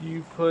happen if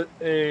you put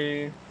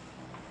a...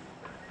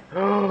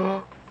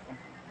 So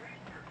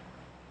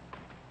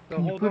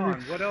Can you hold put an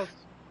on, what else?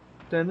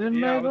 extended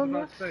Yeah, I mag was on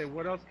about this? to say,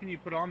 what else can you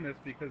put on this?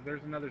 Because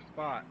there's another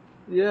spot.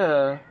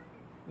 Yeah.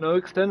 No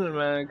extended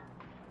mag.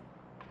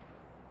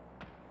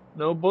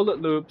 No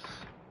bullet loops.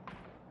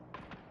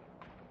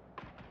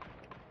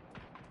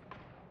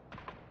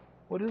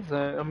 What is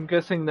that? I'm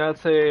guessing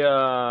that's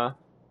a,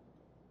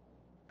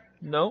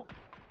 no?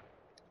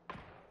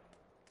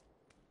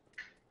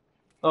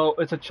 Oh,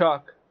 it's a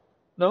chalk.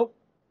 Nope.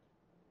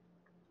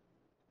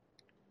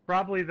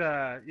 Probably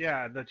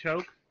the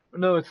choke.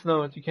 No,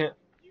 you can't.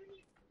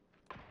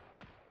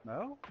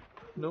 No?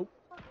 Nope.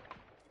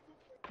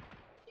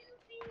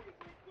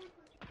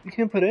 You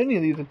can't put any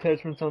of these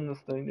attachments on this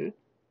thing, dude.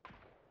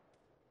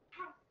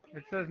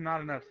 It says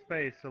not enough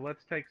space, so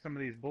let's take some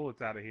of these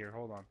bullets out of here.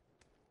 Hold on.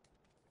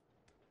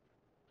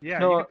 Yeah, you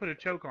No, can put a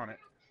choke on it.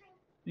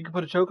 you can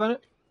put a choke on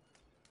it?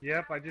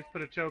 Yep, I just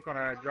put a choke on it.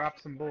 I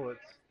dropped some bullets.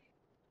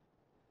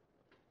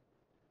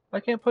 I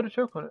can't put a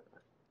choke on it.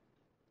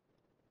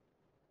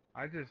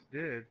 I just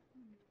did.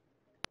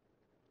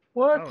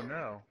 What? Oh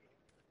no.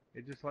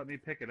 It just let me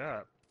pick it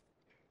up.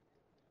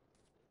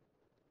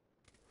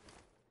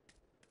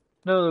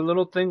 No, the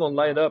little thing will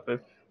light up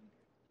if...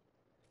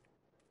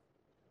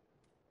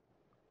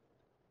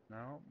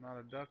 No, not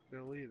a duck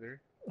bill either.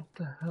 What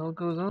the hell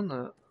goes on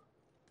that?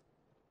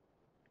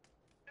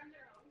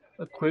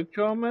 A quick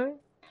draw mag?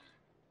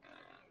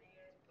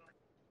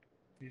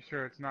 You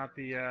sure it's not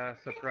the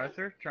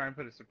suppressor? Try and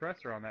put a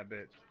suppressor on that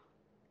bitch.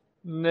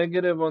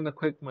 Negative on the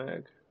quick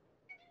mag.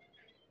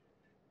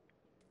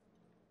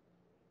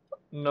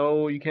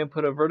 No, you can't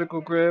put a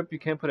vertical grip. You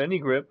can't put any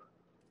grip.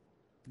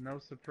 No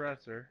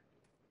suppressor.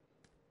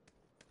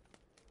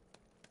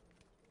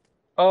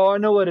 Oh, I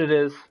know what it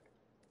is.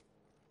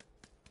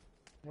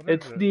 What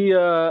is it?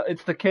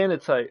 It's the cannon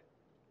sight,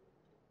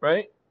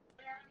 right?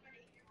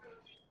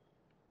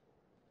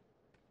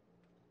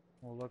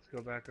 Well, let's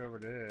go back over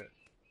to it.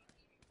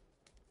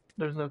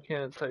 There's no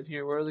cannon sight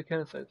here. Where are the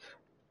cannon sights?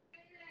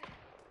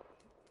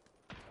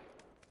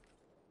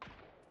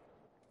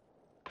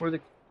 Where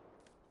the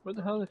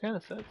hell are the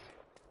cannon sights?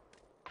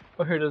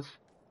 Oh, here it is.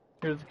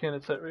 Here's the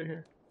cannon sight right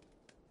here.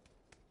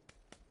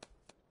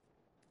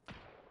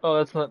 Oh,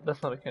 that's not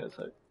a cannon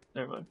sight.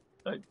 Never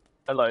mind.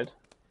 I lied.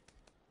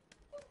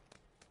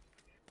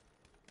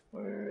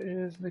 Where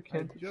is the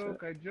cannon sight?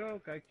 I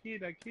joke, I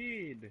kid.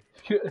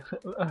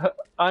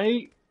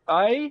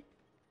 I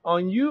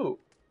on you.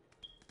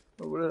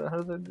 Or what, how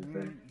does that do say?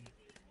 Mm,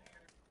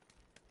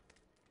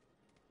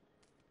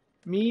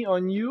 Me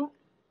on you?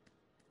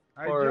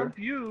 I Or jump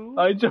you.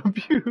 I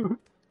jump you?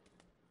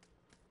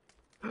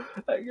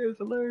 That guy's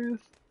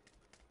hilarious.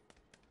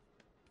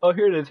 Oh,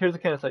 here it is. Here's a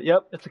cannon sight.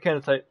 Yep, it's a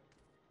cannon sight.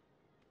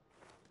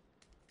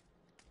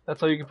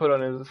 That's all you can put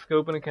on it, is a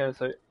scope and a cannon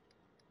sight.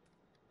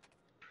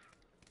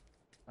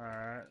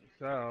 Alright,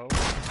 so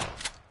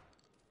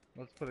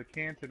let's put a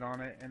canton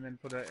on it and then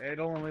put a.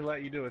 It'll only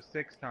let you do a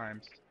 6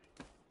 times.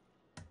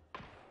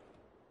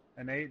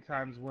 An 8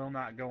 times will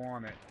not go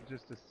on it,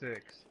 just a 6.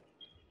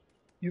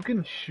 You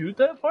can shoot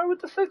that far with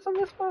the 6 on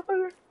this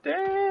motherfucker?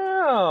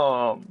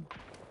 Damn!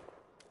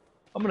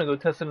 I'm gonna go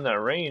test it in that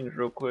range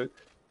real quick.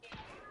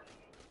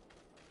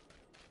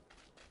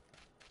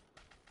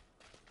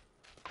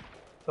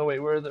 Oh wait,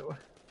 where is it?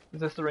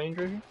 Is this the range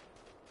right here?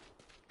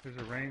 There's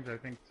a range, I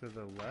think, to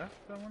the left,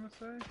 I want to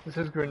say? This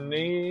is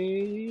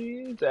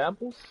grenades,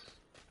 apples?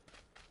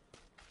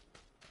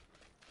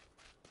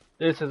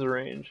 This is a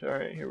range.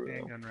 Alright, here we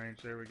go. Handgun range,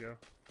 there we go.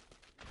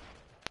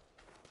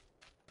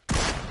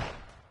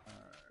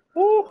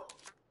 Woo!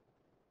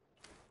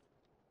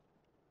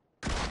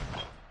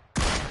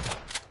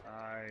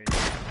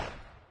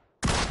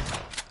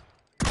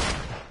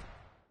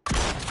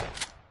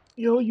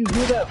 Yo, you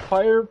hear that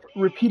fire,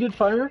 repeated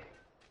fire?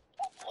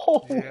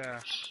 Oh, Yeah.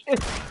 shit.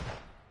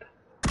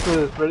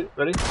 Ready?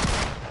 Ready?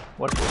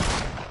 Watch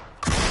this.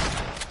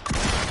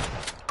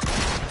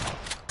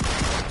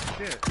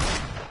 Shit.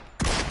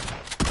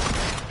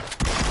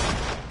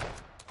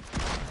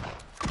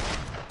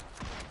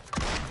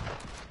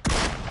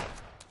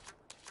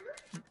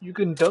 You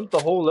can dump the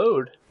whole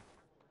load.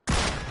 She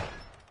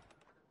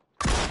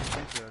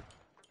said.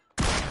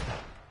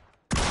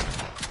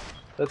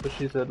 That's what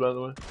she said, by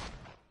the way.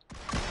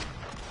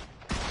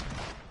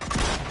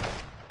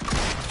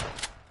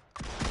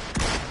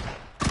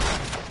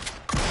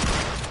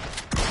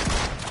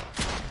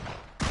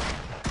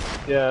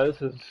 Yeah,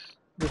 this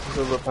is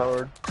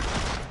overpowered.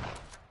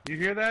 You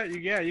hear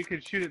that? Yeah, you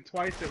could shoot it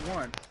twice at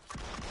once.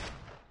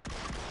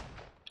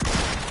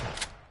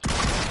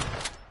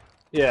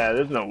 Yeah,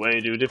 there's no way,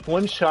 dude. If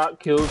one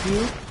shot kills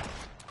you...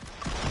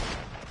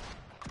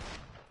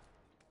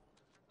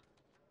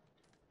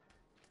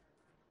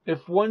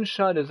 If one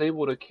shot is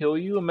able to kill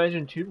you,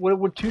 imagine two... What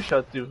would 2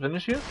 shots do?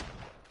 Finish you?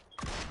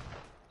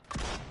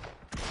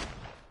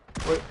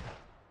 What?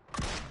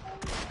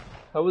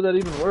 How would that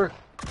even work?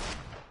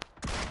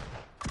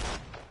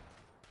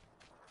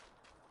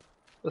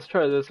 Let's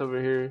try this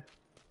over here.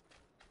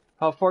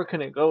 How far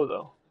can it go,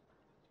 though?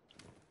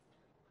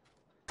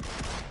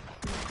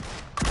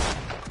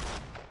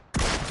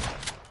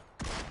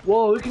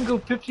 Whoa, it can go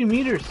 50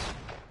 meters!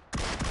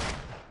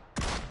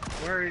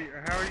 Where are you,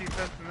 how are you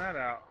testing that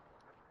out?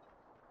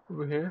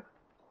 Over here.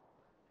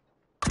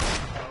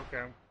 Oh,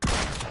 okay.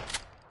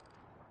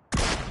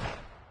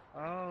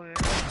 Oh, yeah.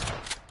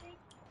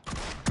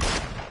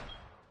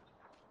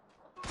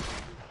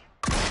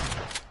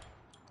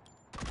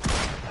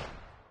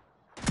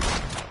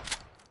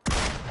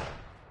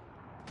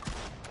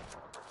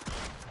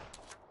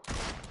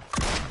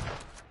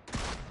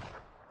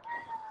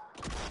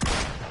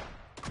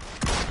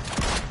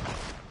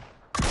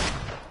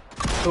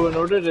 So in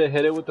order to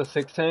hit it with the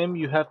 6 time,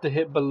 you have to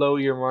hit below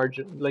your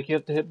margin. Like, you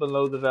have to hit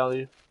below the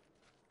value.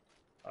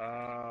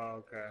 Oh,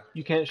 okay.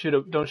 You can't shoot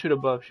up. Don't shoot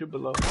above, shoot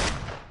below.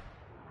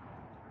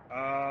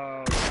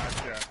 Oh,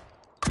 gotcha.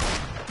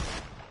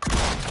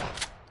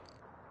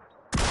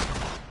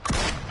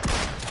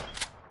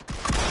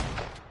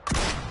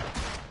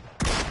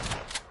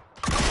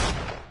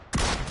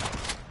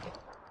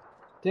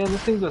 Damn,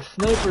 this thing's a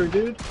sniper,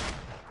 dude.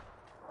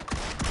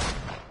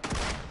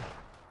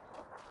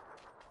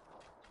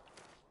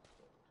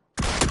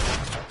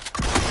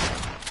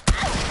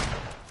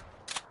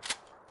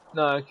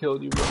 Nah, I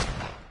killed you, bro.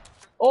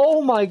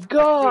 Oh my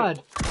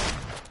god!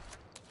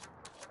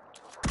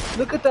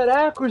 Look at that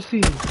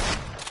accuracy!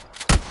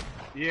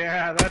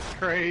 Yeah, that's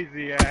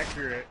crazy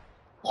accurate.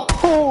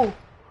 Oh!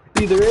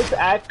 Either it's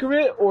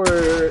accurate or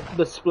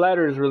the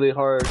splatter is really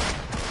hard.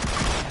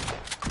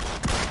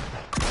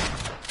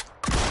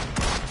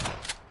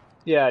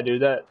 Yeah,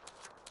 dude, that...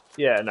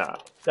 Yeah, nah.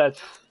 That's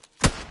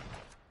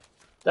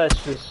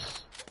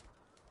just...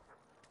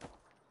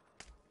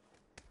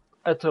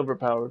 That's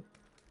overpowered.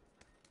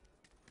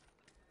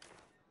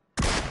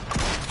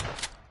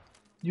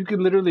 You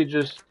could literally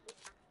just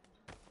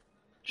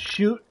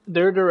shoot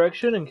their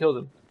direction and kill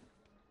them.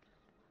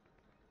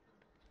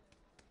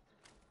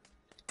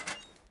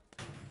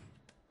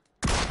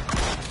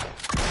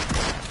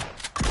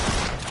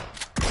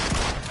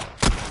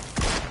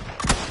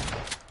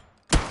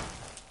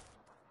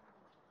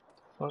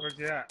 Where's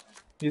he at?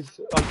 He's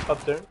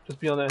up there.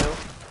 Just be on that hill.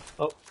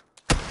 Oh.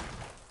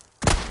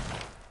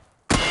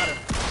 Got him.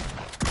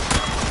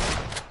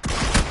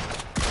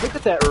 Look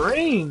at that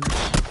range!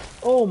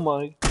 Oh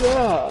my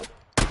god!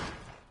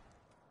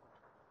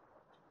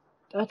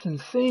 That's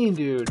insane,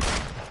 dude.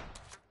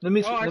 Let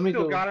me Oh, I let me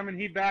still go. got him and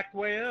he backed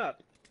way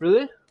up.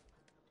 Really?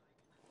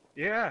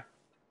 Yeah.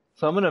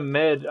 So I'm gonna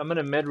med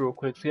real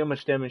quick, see how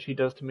much damage he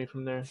does to me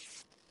from there.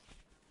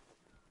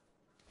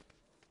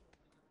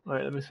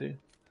 Alright, let me see.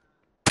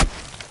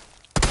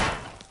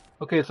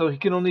 Okay, so he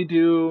can only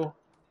do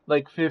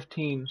like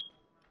 15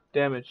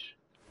 damage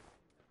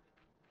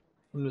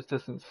from this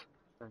distance.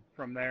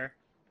 From there.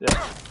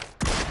 Yeah.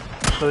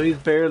 So he's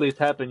barely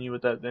tapping you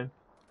with that thing.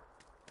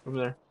 From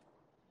there.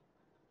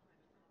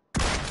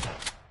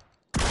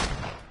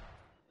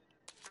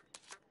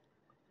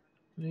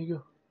 There you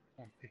go.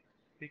 Oh,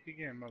 peek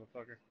again,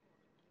 motherfucker.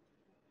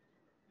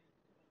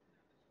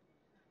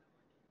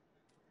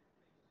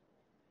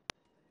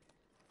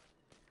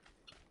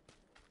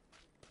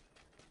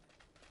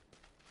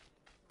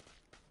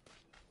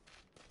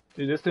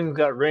 Dude, this thing's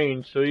got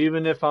range, so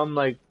even if I'm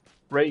like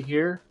right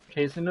here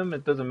chasing him,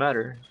 it doesn't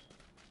matter.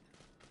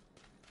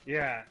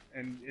 Yeah,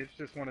 and it's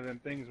just one of them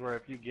things where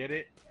if you get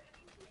it,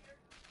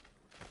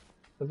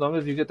 As long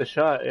as you get the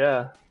shot,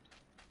 yeah.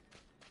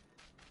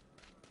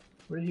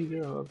 Where did he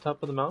go? Up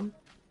top of the mountain?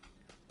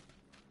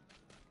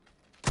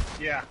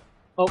 yeah.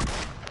 Oh,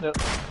 yep.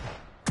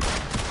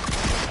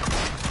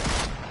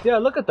 Yeah,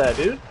 look at that,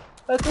 dude.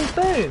 That's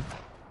insane.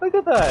 Look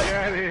at that.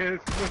 Yeah, it is.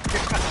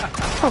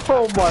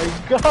 Oh my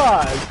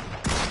god.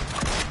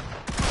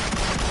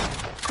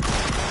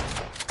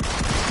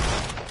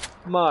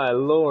 My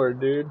lord,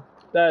 dude.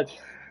 That's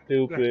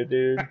stupid,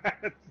 dude.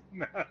 That's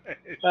nice.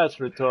 That's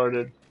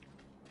retarded.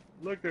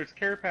 Look, there's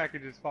care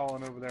packages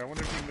falling over there. I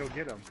wonder if you can go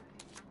get them.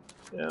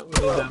 Yeah, we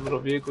need that little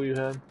vehicle you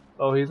had.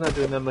 Oh, he's not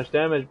doing that much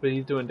damage, but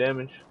he's doing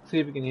damage. See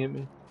if he can hit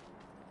me.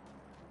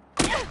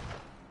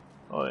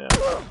 Oh, yeah.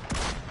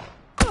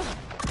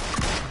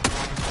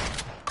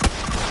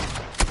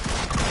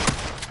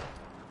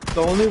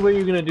 The only way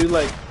you're gonna do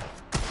like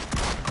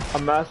a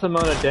mass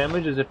amount of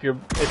damage is if your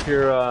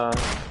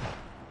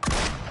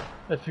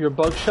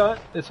buckshot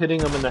is hitting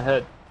him in the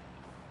head.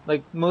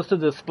 Like most of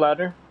the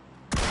splatter.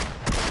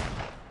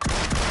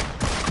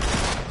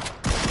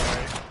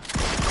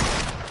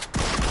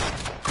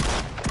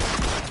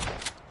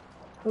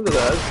 Look at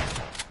that.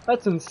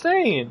 That's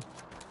insane.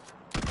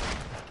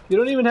 You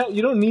don't even have.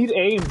 You don't need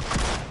aim.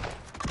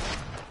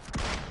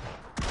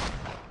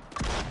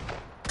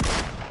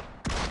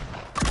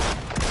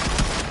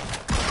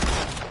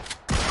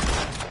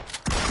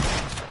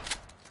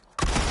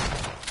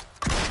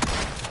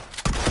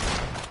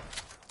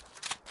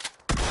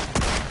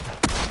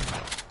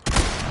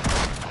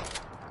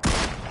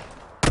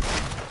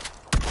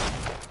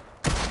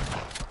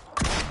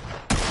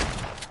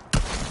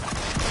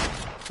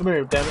 Come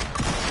here, damn it.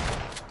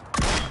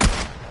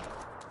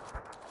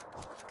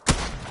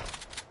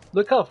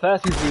 Look how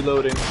fast he's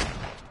reloading.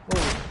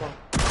 Holy fuck.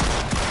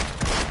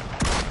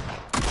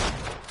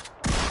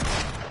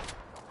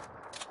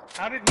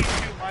 How did he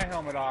shoot my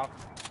helmet off,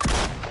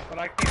 but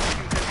I can't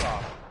shoot his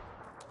off?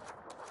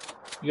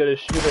 You gotta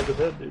shoot at the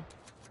head, dude.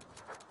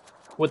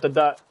 With the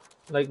dot.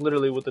 Like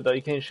literally with the dot.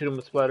 You can't shoot him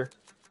with splatter.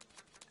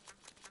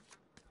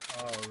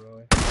 Oh,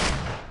 really?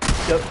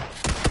 Yep.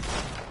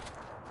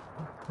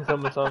 His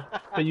helmet's off.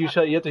 But you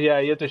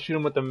have to shoot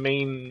him with the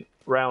main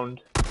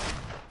round.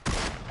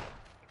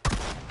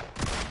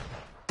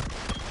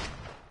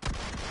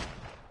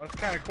 That's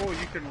kind of cool.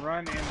 You can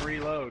run and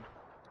reload.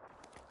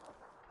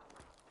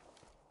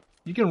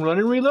 You can run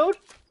and reload?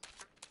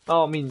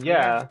 Oh, I mean,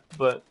 yeah,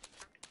 but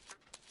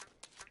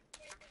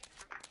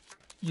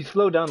you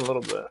slow down a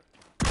little bit.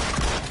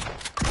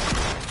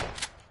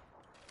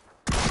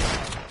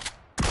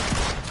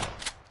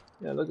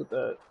 Yeah, look at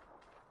that.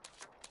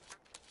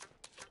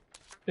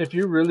 If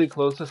you're really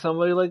close to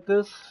somebody like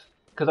this,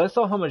 because I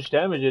saw how much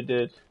damage it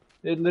did.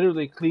 It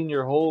literally cleaned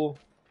your whole...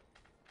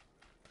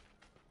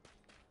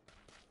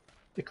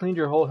 It cleaned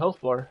your whole health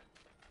bar.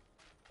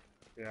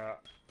 Yeah.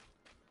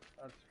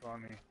 That's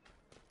funny.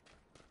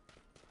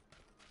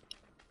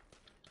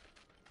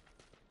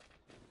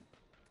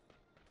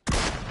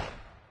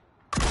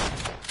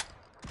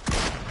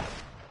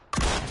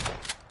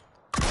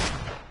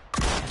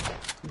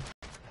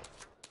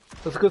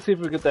 Let's go see if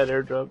we get that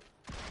airdrop.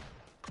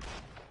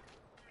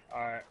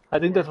 Alright. I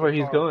think that's where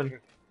he's going.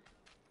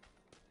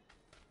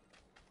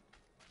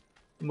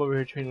 I'm over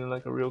here training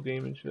like a real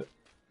game and shit.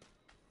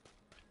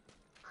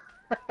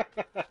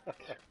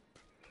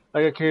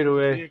 I got carried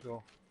away.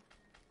 Vehicle.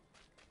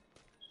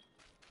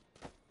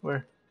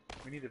 Where?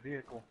 We need a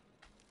vehicle.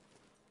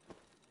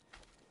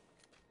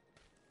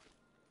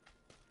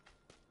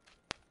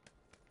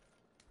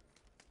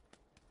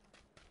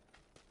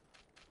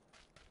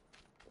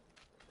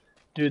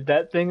 Dude,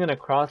 that thing and a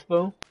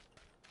crossbow?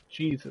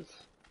 Jesus.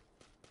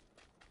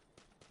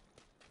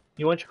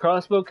 You want your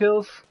crossbow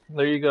kills?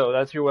 There you go.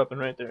 That's your weapon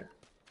right there.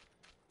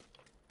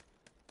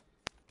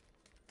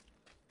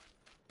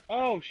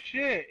 Oh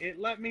shit! It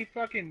let me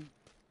fucking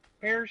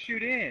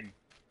parachute in.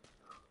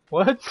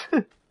 What?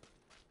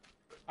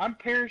 I'm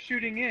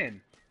parachuting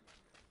in.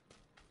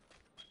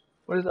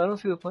 What is? I don't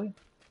see the plane.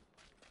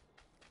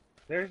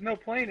 There's no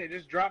plane. It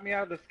just dropped me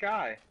out of the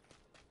sky.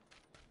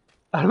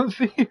 I don't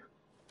see you.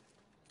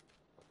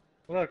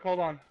 Look, hold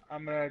on.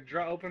 I'm gonna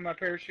open my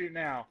parachute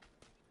now.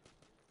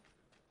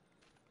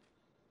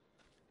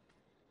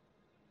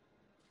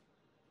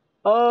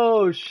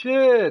 Oh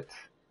shit!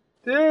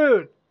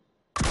 Dude!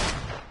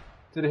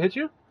 Did it hit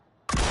you?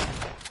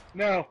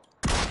 No.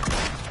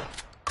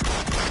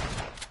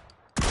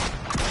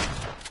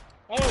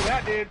 Oh,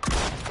 that did.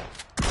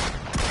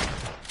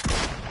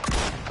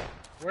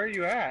 Where are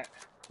you at?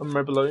 I'm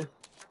right below you.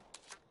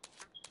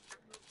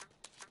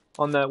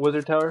 On that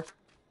wizard tower.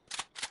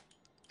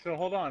 So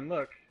hold on,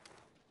 look.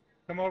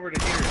 Come over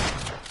to here.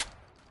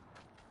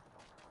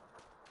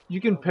 You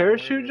can Hold on, where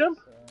parachute is? jump?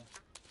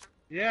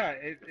 Yeah,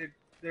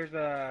 there's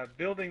a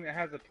building that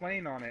has a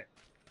plane on it.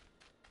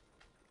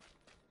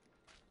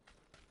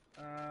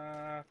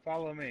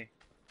 Follow me.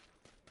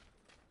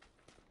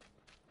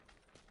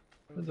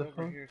 It What was the over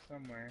fuck? here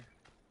somewhere.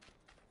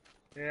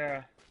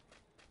 Yeah.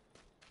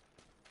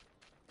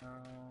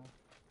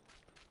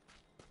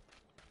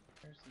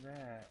 Where's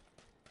that?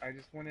 I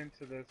just went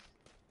into this,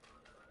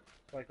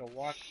 like a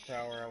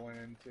watchtower I went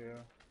into.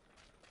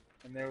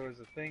 And there was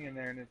a thing in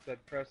there and it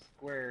said press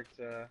square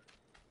to...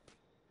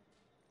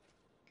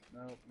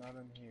 Nope, not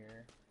in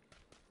here.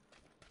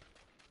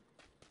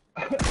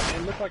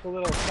 It looked like a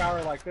little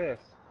tower like this.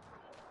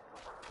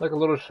 Like a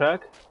little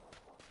shack?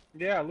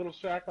 Yeah, a little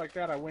shack like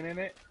that. I went in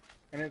it,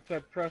 and it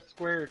said press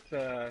square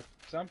to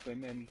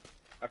something, and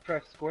I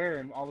pressed square,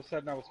 and all of a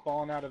sudden I was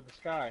falling out of the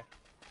sky.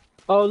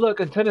 Oh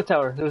look, antenna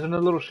tower. There's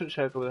another little shit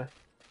shack over there.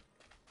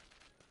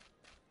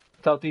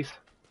 Southeast.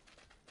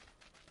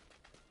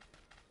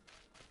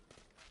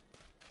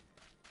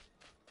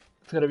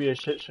 It's gotta be a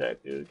shit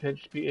shack, dude. It can't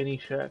just be any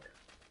shack.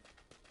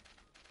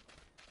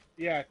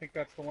 Yeah, I think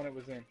that's the one it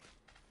was in.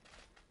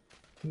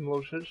 Some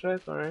little shit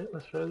shack? Alright,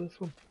 let's try this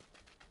one.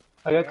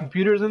 I got Yeah.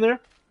 computers in there,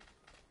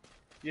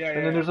 Yeah,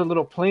 and then there's a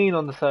little plane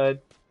on the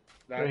side.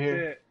 That's right here.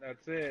 it.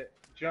 That's it.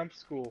 Jump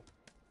school.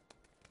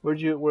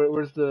 Where's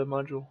the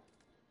module?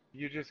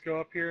 You just go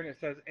up here, and it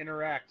says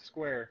interact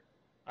square.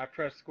 I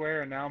press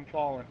square, and now I'm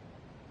falling.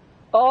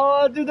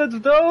 Oh, dude, that's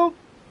dope!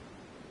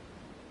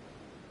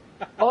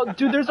 Oh,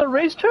 dude, there's a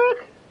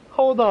racetrack?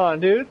 Hold on,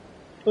 dude.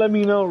 Let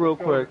me know real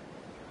quick.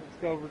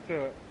 Let's go over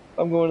to it.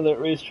 I'm going to that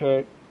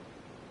racetrack.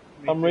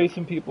 Me I'm too.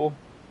 racing people.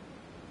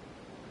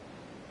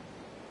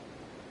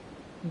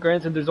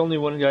 Granted, there's only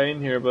one guy in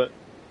here, but...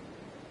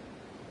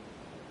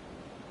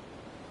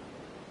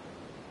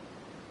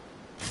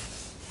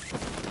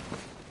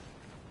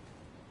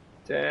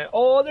 Damn.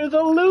 Oh, there's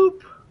a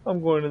loop!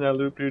 I'm going in that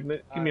loop, dude.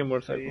 Give me a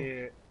motorcycle. See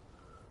it.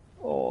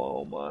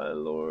 Oh, my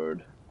lord.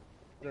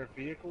 Is there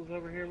vehicles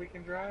over here we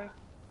can drive?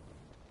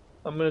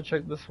 I'm gonna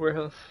check this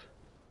warehouse.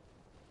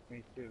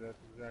 Me too. That's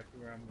exactly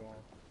where I'm going.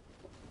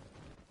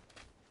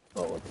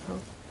 Oh, what the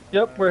hell?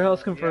 Yep,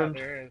 warehouse confirmed.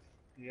 Yeah, there is.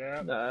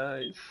 Yep.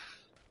 Nice.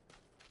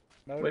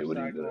 Motorcycle, Wait, what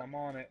do you do? I'm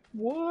on it.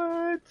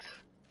 What?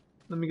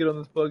 Let me get on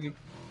this buggy.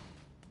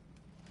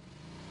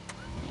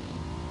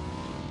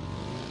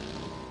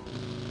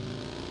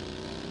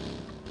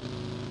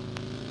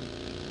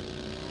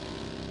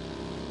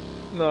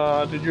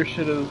 Nah, dude, your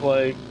shit is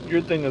like,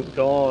 your thing is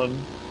gone.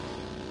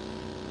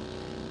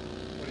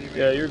 What do you mean?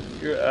 Yeah,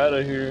 you're out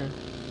of here.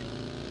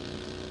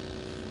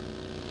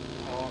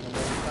 Oh, on the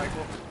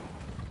motorcycle?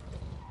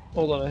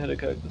 Hold on, I hit a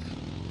cactus.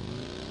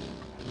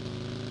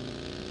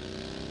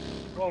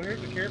 Well,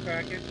 here's the care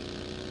package.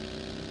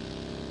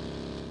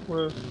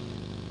 Where?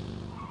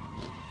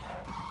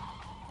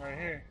 Right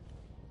here.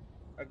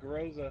 A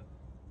Groza.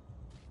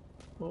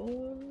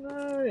 Oh,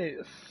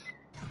 nice.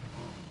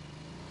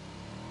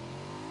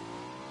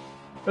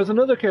 There's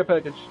another care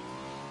package.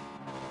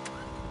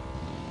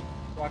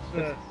 Watch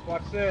this.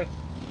 Watch this.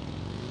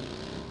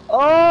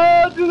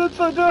 Oh, dude, that's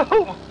so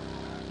dope!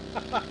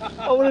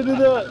 I want to do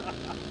that.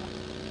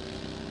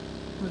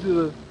 Let's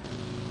do this.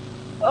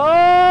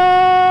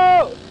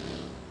 Oh!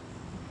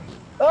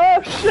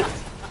 Oh, shit!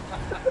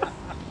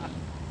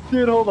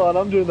 Dude, hold on.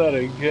 I'm doing that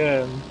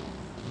again.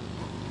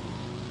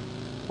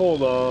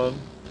 Hold on.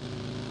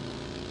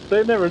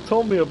 They never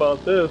told me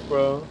about this,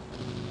 bro.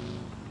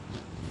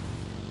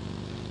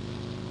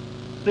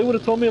 If they would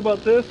have told me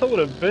about this, I would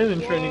have been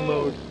in training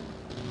mode.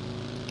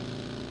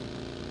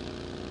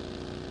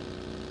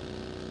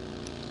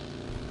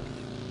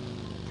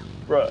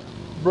 Bruh.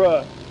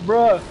 Bruh.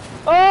 Bruh.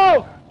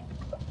 Oh!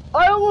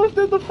 I almost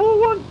did the full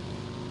one!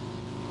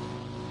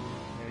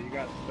 Yeah, you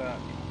got stuck.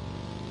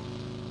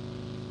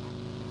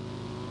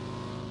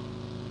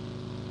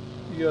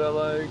 You gotta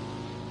like...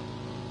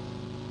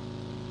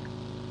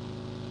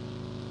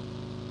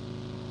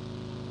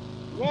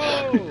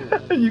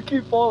 Whoa! You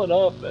keep falling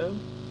off, man.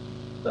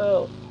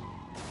 Hell.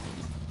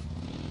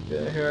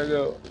 Yeah, here I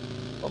go.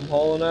 I'm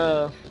hauling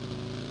ass.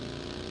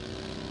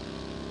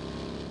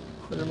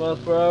 100 miles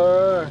per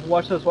hour.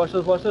 Watch this, watch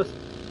this, watch this.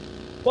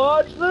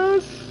 Watch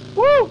this!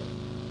 Woo!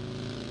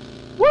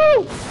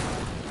 Woo!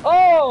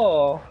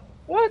 Oh!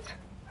 What?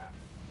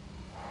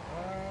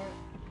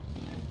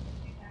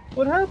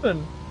 What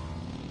happened?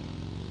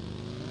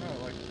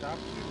 No, like stop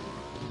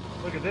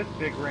you. Look at this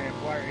big ramp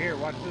right here.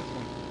 Watch this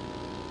one.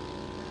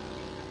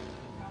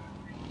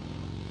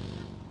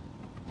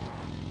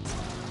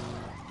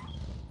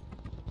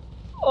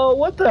 Oh,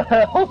 what the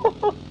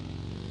hell?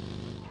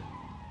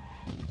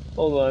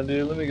 Hold on,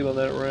 dude. Let me get on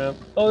that ramp.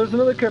 Oh, there's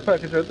another care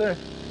package right there.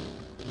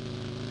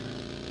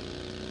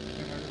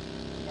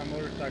 My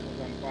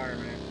motorcycle's on fire,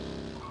 man.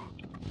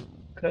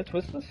 Can I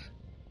twist this?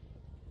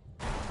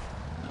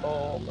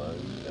 Oh my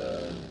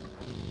god.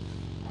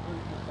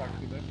 Let's talk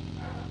to this.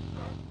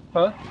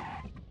 Huh?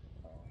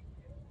 Oh,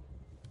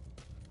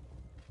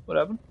 What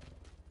happened?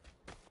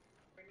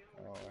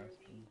 oh,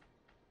 asking.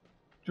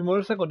 Did your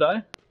motorcycle die?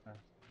 Asking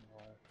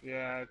why.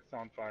 Yeah, it's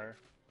on fire.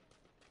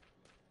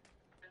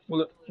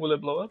 Will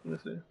it blow up?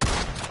 Let me see.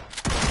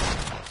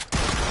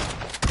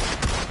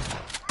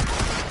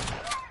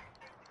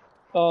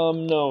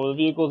 No, the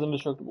vehicle's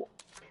indestructible.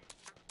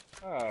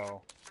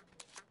 Oh.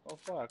 Oh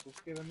fuck, let's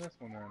get in this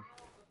one then.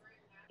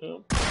 Yeah.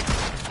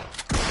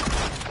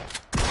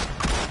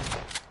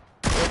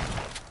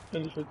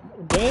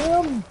 Indestructible.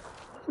 Damn!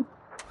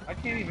 I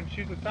can't even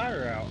shoot the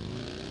tire out.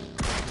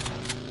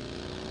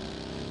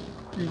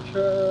 You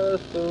try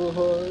so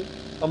hard.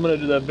 I'm gonna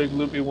do that big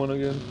loopy one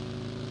again.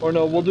 Or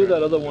no, we'll do Okay,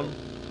 that other do one. it.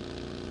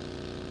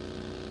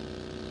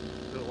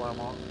 Do it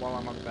while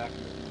I'm on the back of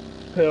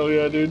it. Hell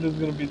yeah, dude, this is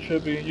gonna be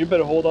trippy. You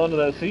better hold on to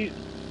that seat.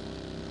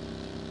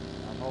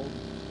 I'm holding.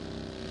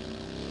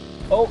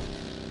 Oh!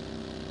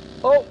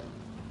 Oh!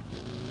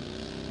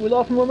 We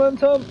lost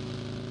momentum!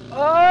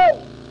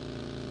 Oh!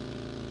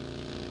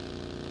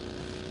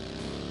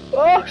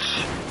 Oh!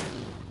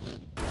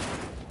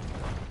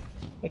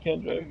 I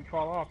can't I drive. didn't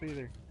fall off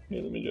either.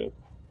 Here, let me drive.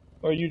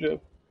 Or you drive.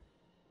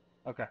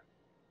 Okay.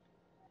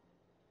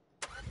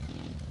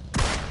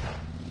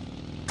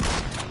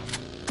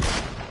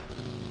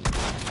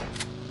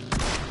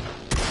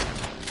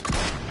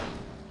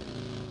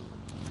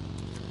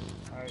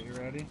 Alright, you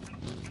ready?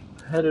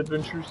 Head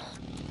adventures.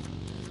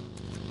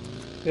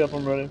 Yep,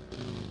 I'm ready.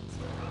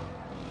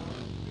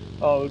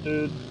 Oh,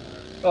 dude.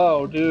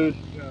 Oh, dude.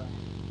 Yeah.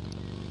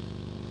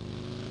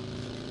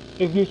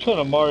 If you're trying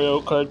to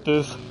Mario Kart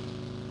this.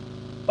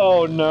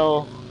 Oh,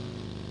 no.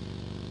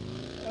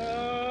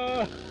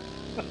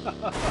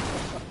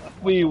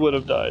 We would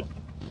have died.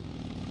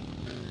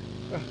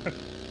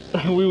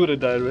 We would have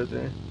died right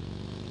there.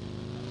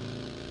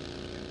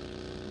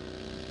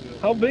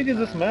 How big is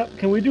this map?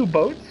 Can we do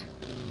boats?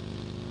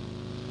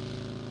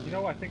 You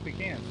know, I think we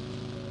can.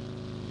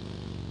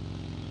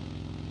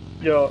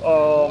 Yo,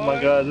 oh What?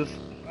 my god,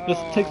 this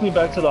takes me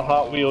back to the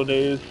Hot Wheel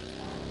days.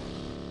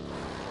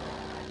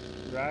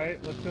 Right?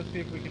 Let's go see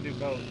if we can do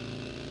both.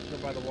 Let's go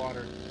by the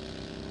water.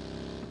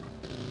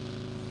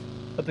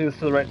 I think it's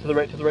to the right, to the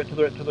right, to the right, to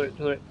the right, to the right,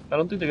 to the right. I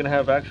don't think they're gonna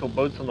have actual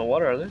boats on the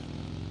water, are they?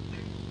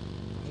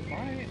 We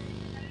might.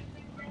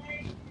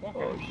 Fuck,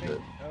 Oh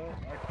shit. Oh,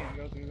 I can't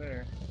go through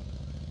there.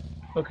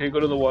 Okay, go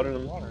to the water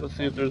and let's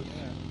see if there's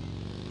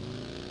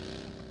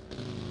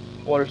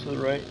water to the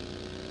right.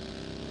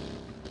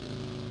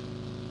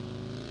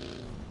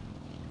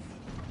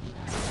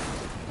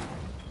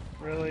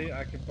 Really?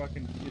 I can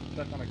fucking get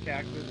stuck on a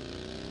cactus?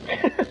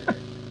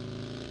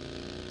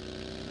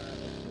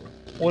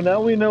 Well,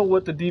 now we know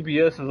what the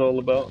DBS is all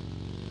about.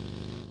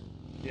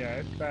 Yeah,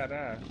 it's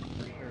badass,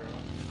 for sure.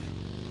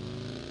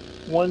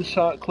 One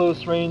shot,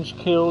 close range,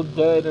 kill,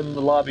 dead in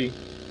the lobby.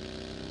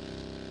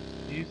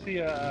 Do you see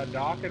a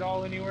dock at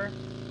all anywhere?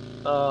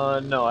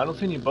 No, I don't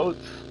see any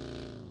boats.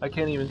 I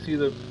can't even see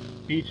the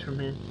beach from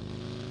here.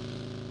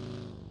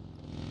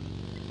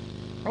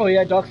 Oh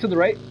yeah, dock's to the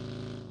right.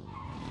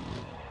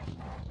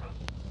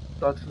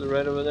 Dock's to the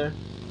right over there.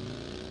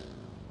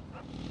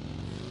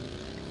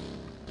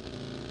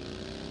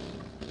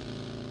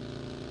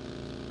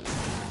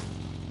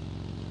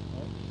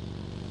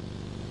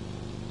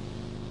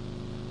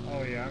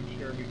 Oh yeah, I'm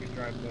sure we can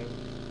drive boats.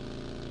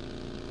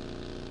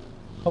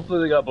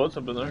 Hopefully they got boats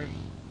up in there.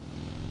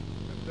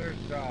 If there's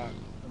docks,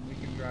 then we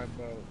can drive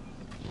boats.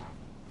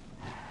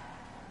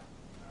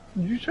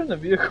 Did you turn the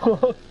vehicle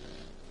off?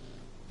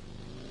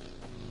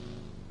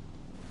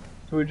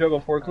 Can we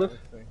juggle forklift?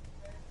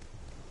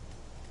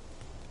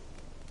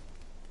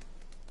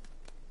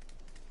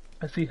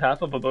 I see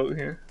half of a boat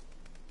here.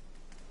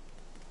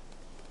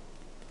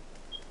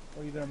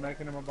 Are you done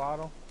making him a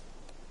bottle?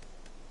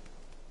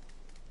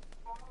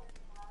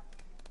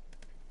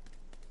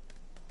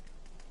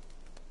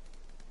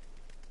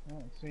 I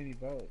don't see any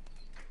boats.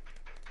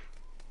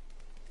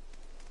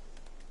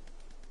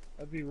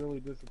 That'd be really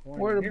disappointing.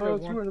 Where are the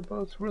boats? Where are the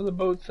boats? Where are the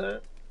boats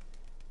at?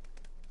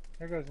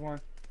 There goes one.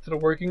 Is it a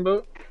working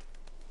boat?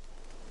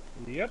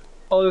 Yep.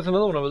 Oh, there's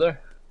another one over there.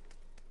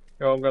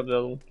 Here, I'll grab the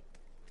other one.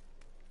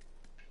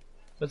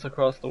 It's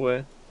across the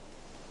way.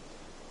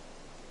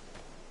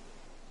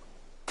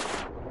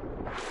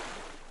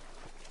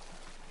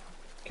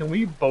 Can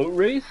we boat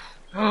race?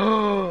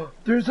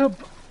 There's a...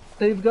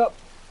 They've got,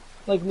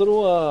 like,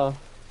 little,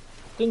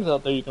 things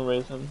out there you can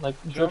race in. Like,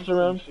 drifts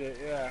around. Shit,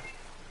 yeah.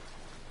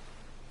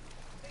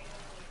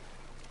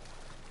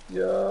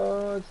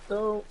 Yeah, it's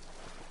dope.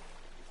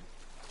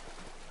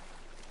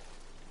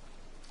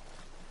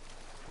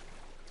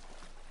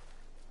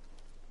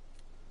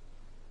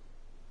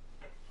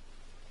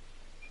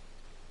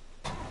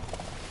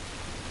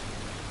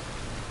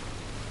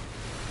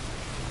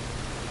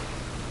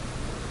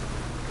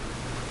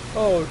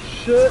 Oh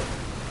shit!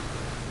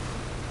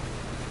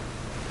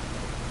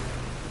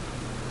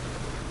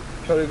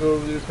 Try to go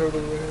over these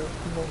hurdles right here.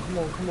 Come on, come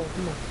on, come on,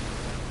 come on.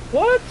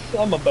 What?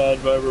 I'm a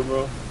bad driver,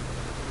 bro.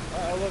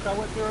 Oh, look, I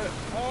went through it.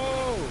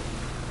 Oh!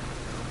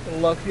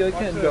 Lucky I Watch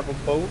can't this. drive a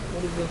boat.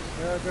 What is this?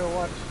 There I go,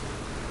 watch.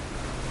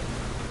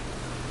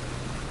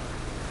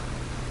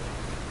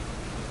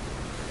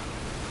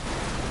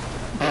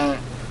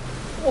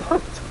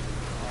 What?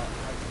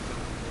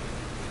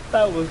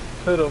 That was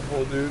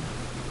pitiful, dude.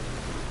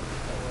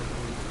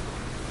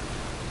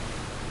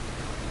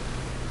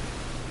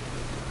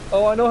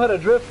 Oh, I know how to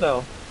drift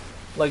now.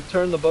 Like,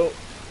 turn the boat.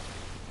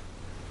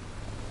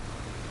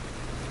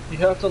 You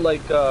have to,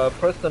 like,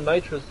 press the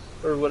nitrous,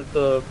 or what,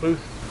 the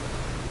boost.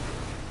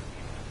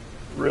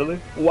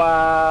 Really?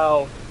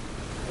 Wow.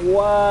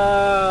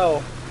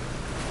 Wow.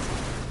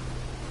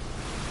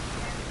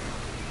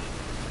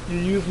 You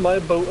use my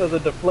boat as a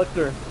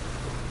deflector.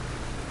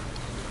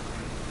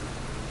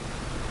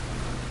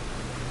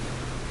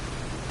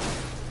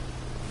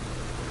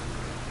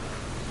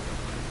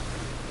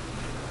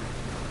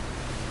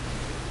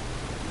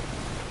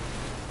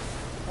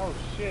 Oh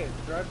shit,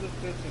 drive this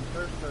bitch in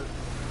first person.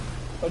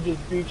 I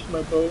just beached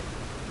my boat.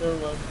 Never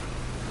mind.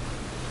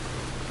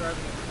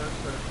 Driving in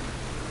first person.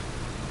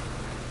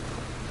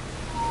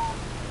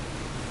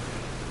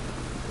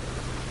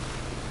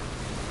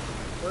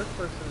 First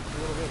person is a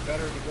little bit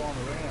better to go on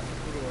the ramp.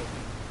 Look at this.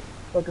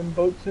 Fucking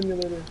boat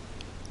simulator.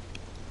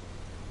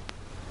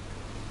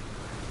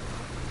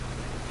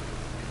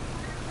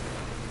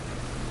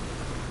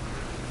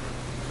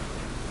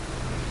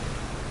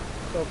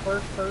 So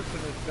first person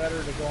is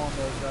better to go on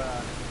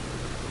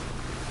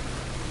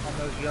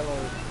those yellow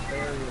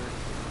barriers.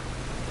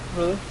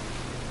 Really?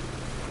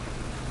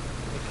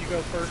 If you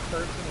go first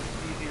person, it's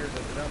easier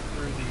to jump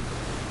through the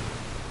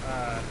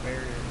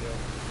barrier deal.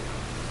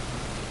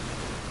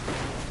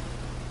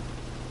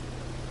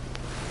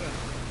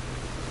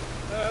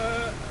 I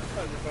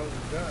thought your boat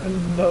was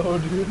done. No,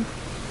 dude. Get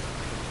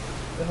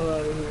the hell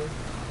out of here.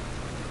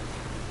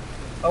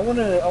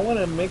 I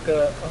wanna make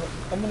a.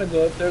 I'm gonna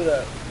go up there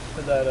to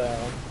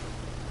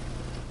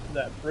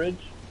that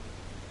bridge.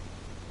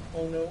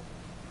 Oh no.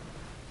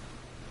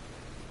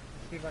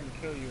 See if I can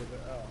kill you with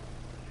it. Oh.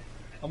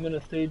 I'm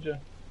gonna stage a.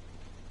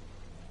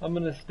 I'm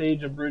gonna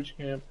stage a bridge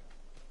camp.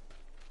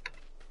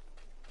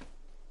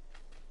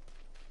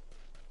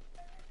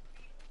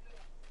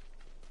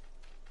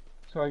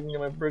 So I can get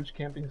my bridge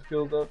camping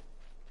skills up.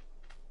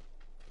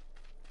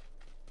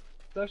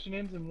 Session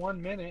ends in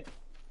 1 minute.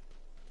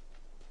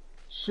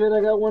 Shit,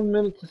 I got 1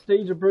 minute to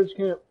stage a bridge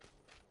camp.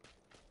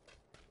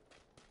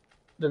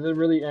 Does it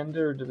really end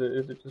or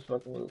is it just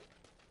fucking with us?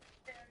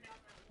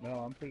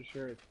 No, I'm pretty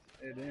sure it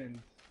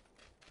ends.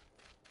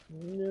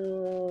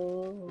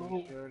 No.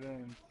 Pretty sure it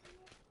ends.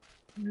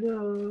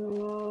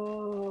 No.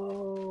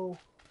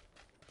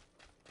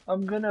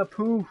 I'm gonna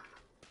poof.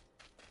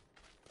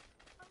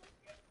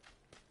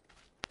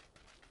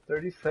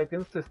 30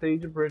 seconds to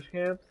stage a bridge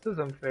camp? This is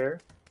unfair.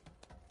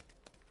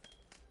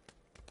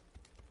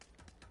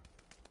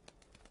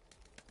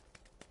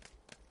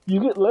 You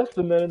get less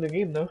than that in the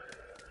game though.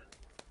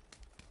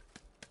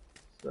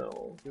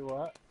 So. Do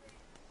what?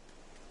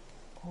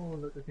 Oh,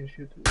 look, I can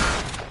shoot through.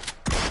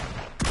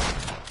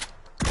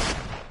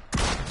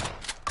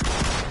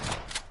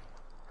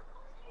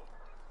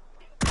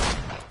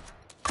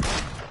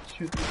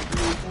 Shoot through the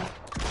vehicle.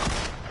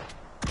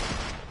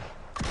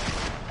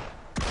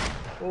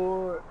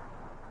 4,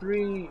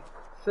 3,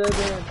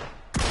 7,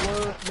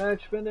 1.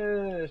 Match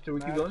finished. Do we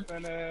keep going?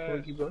 Finish. Do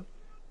we keep going?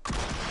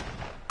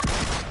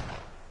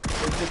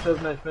 It just says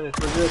match finished.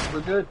 We're good.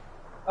 We're good.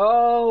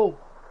 Oh!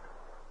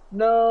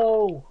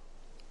 No!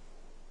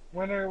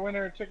 Winner,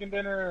 winner, chicken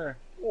dinner.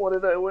 What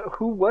did I win?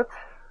 Who? What?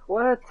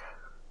 What?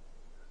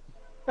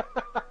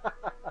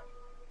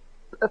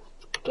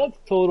 That's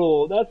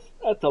total.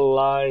 That's a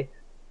lie.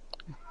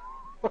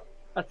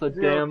 That's a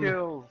 0 damn.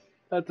 kills.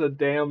 That's a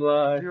damn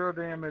lie. 0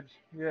 damage.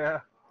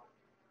 Yeah.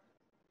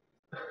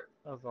 That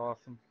was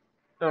awesome.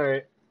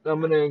 Alright.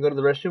 I'm gonna go to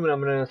the restroom and I'm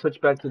gonna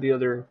switch back to the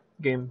other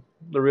game.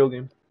 The real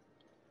game.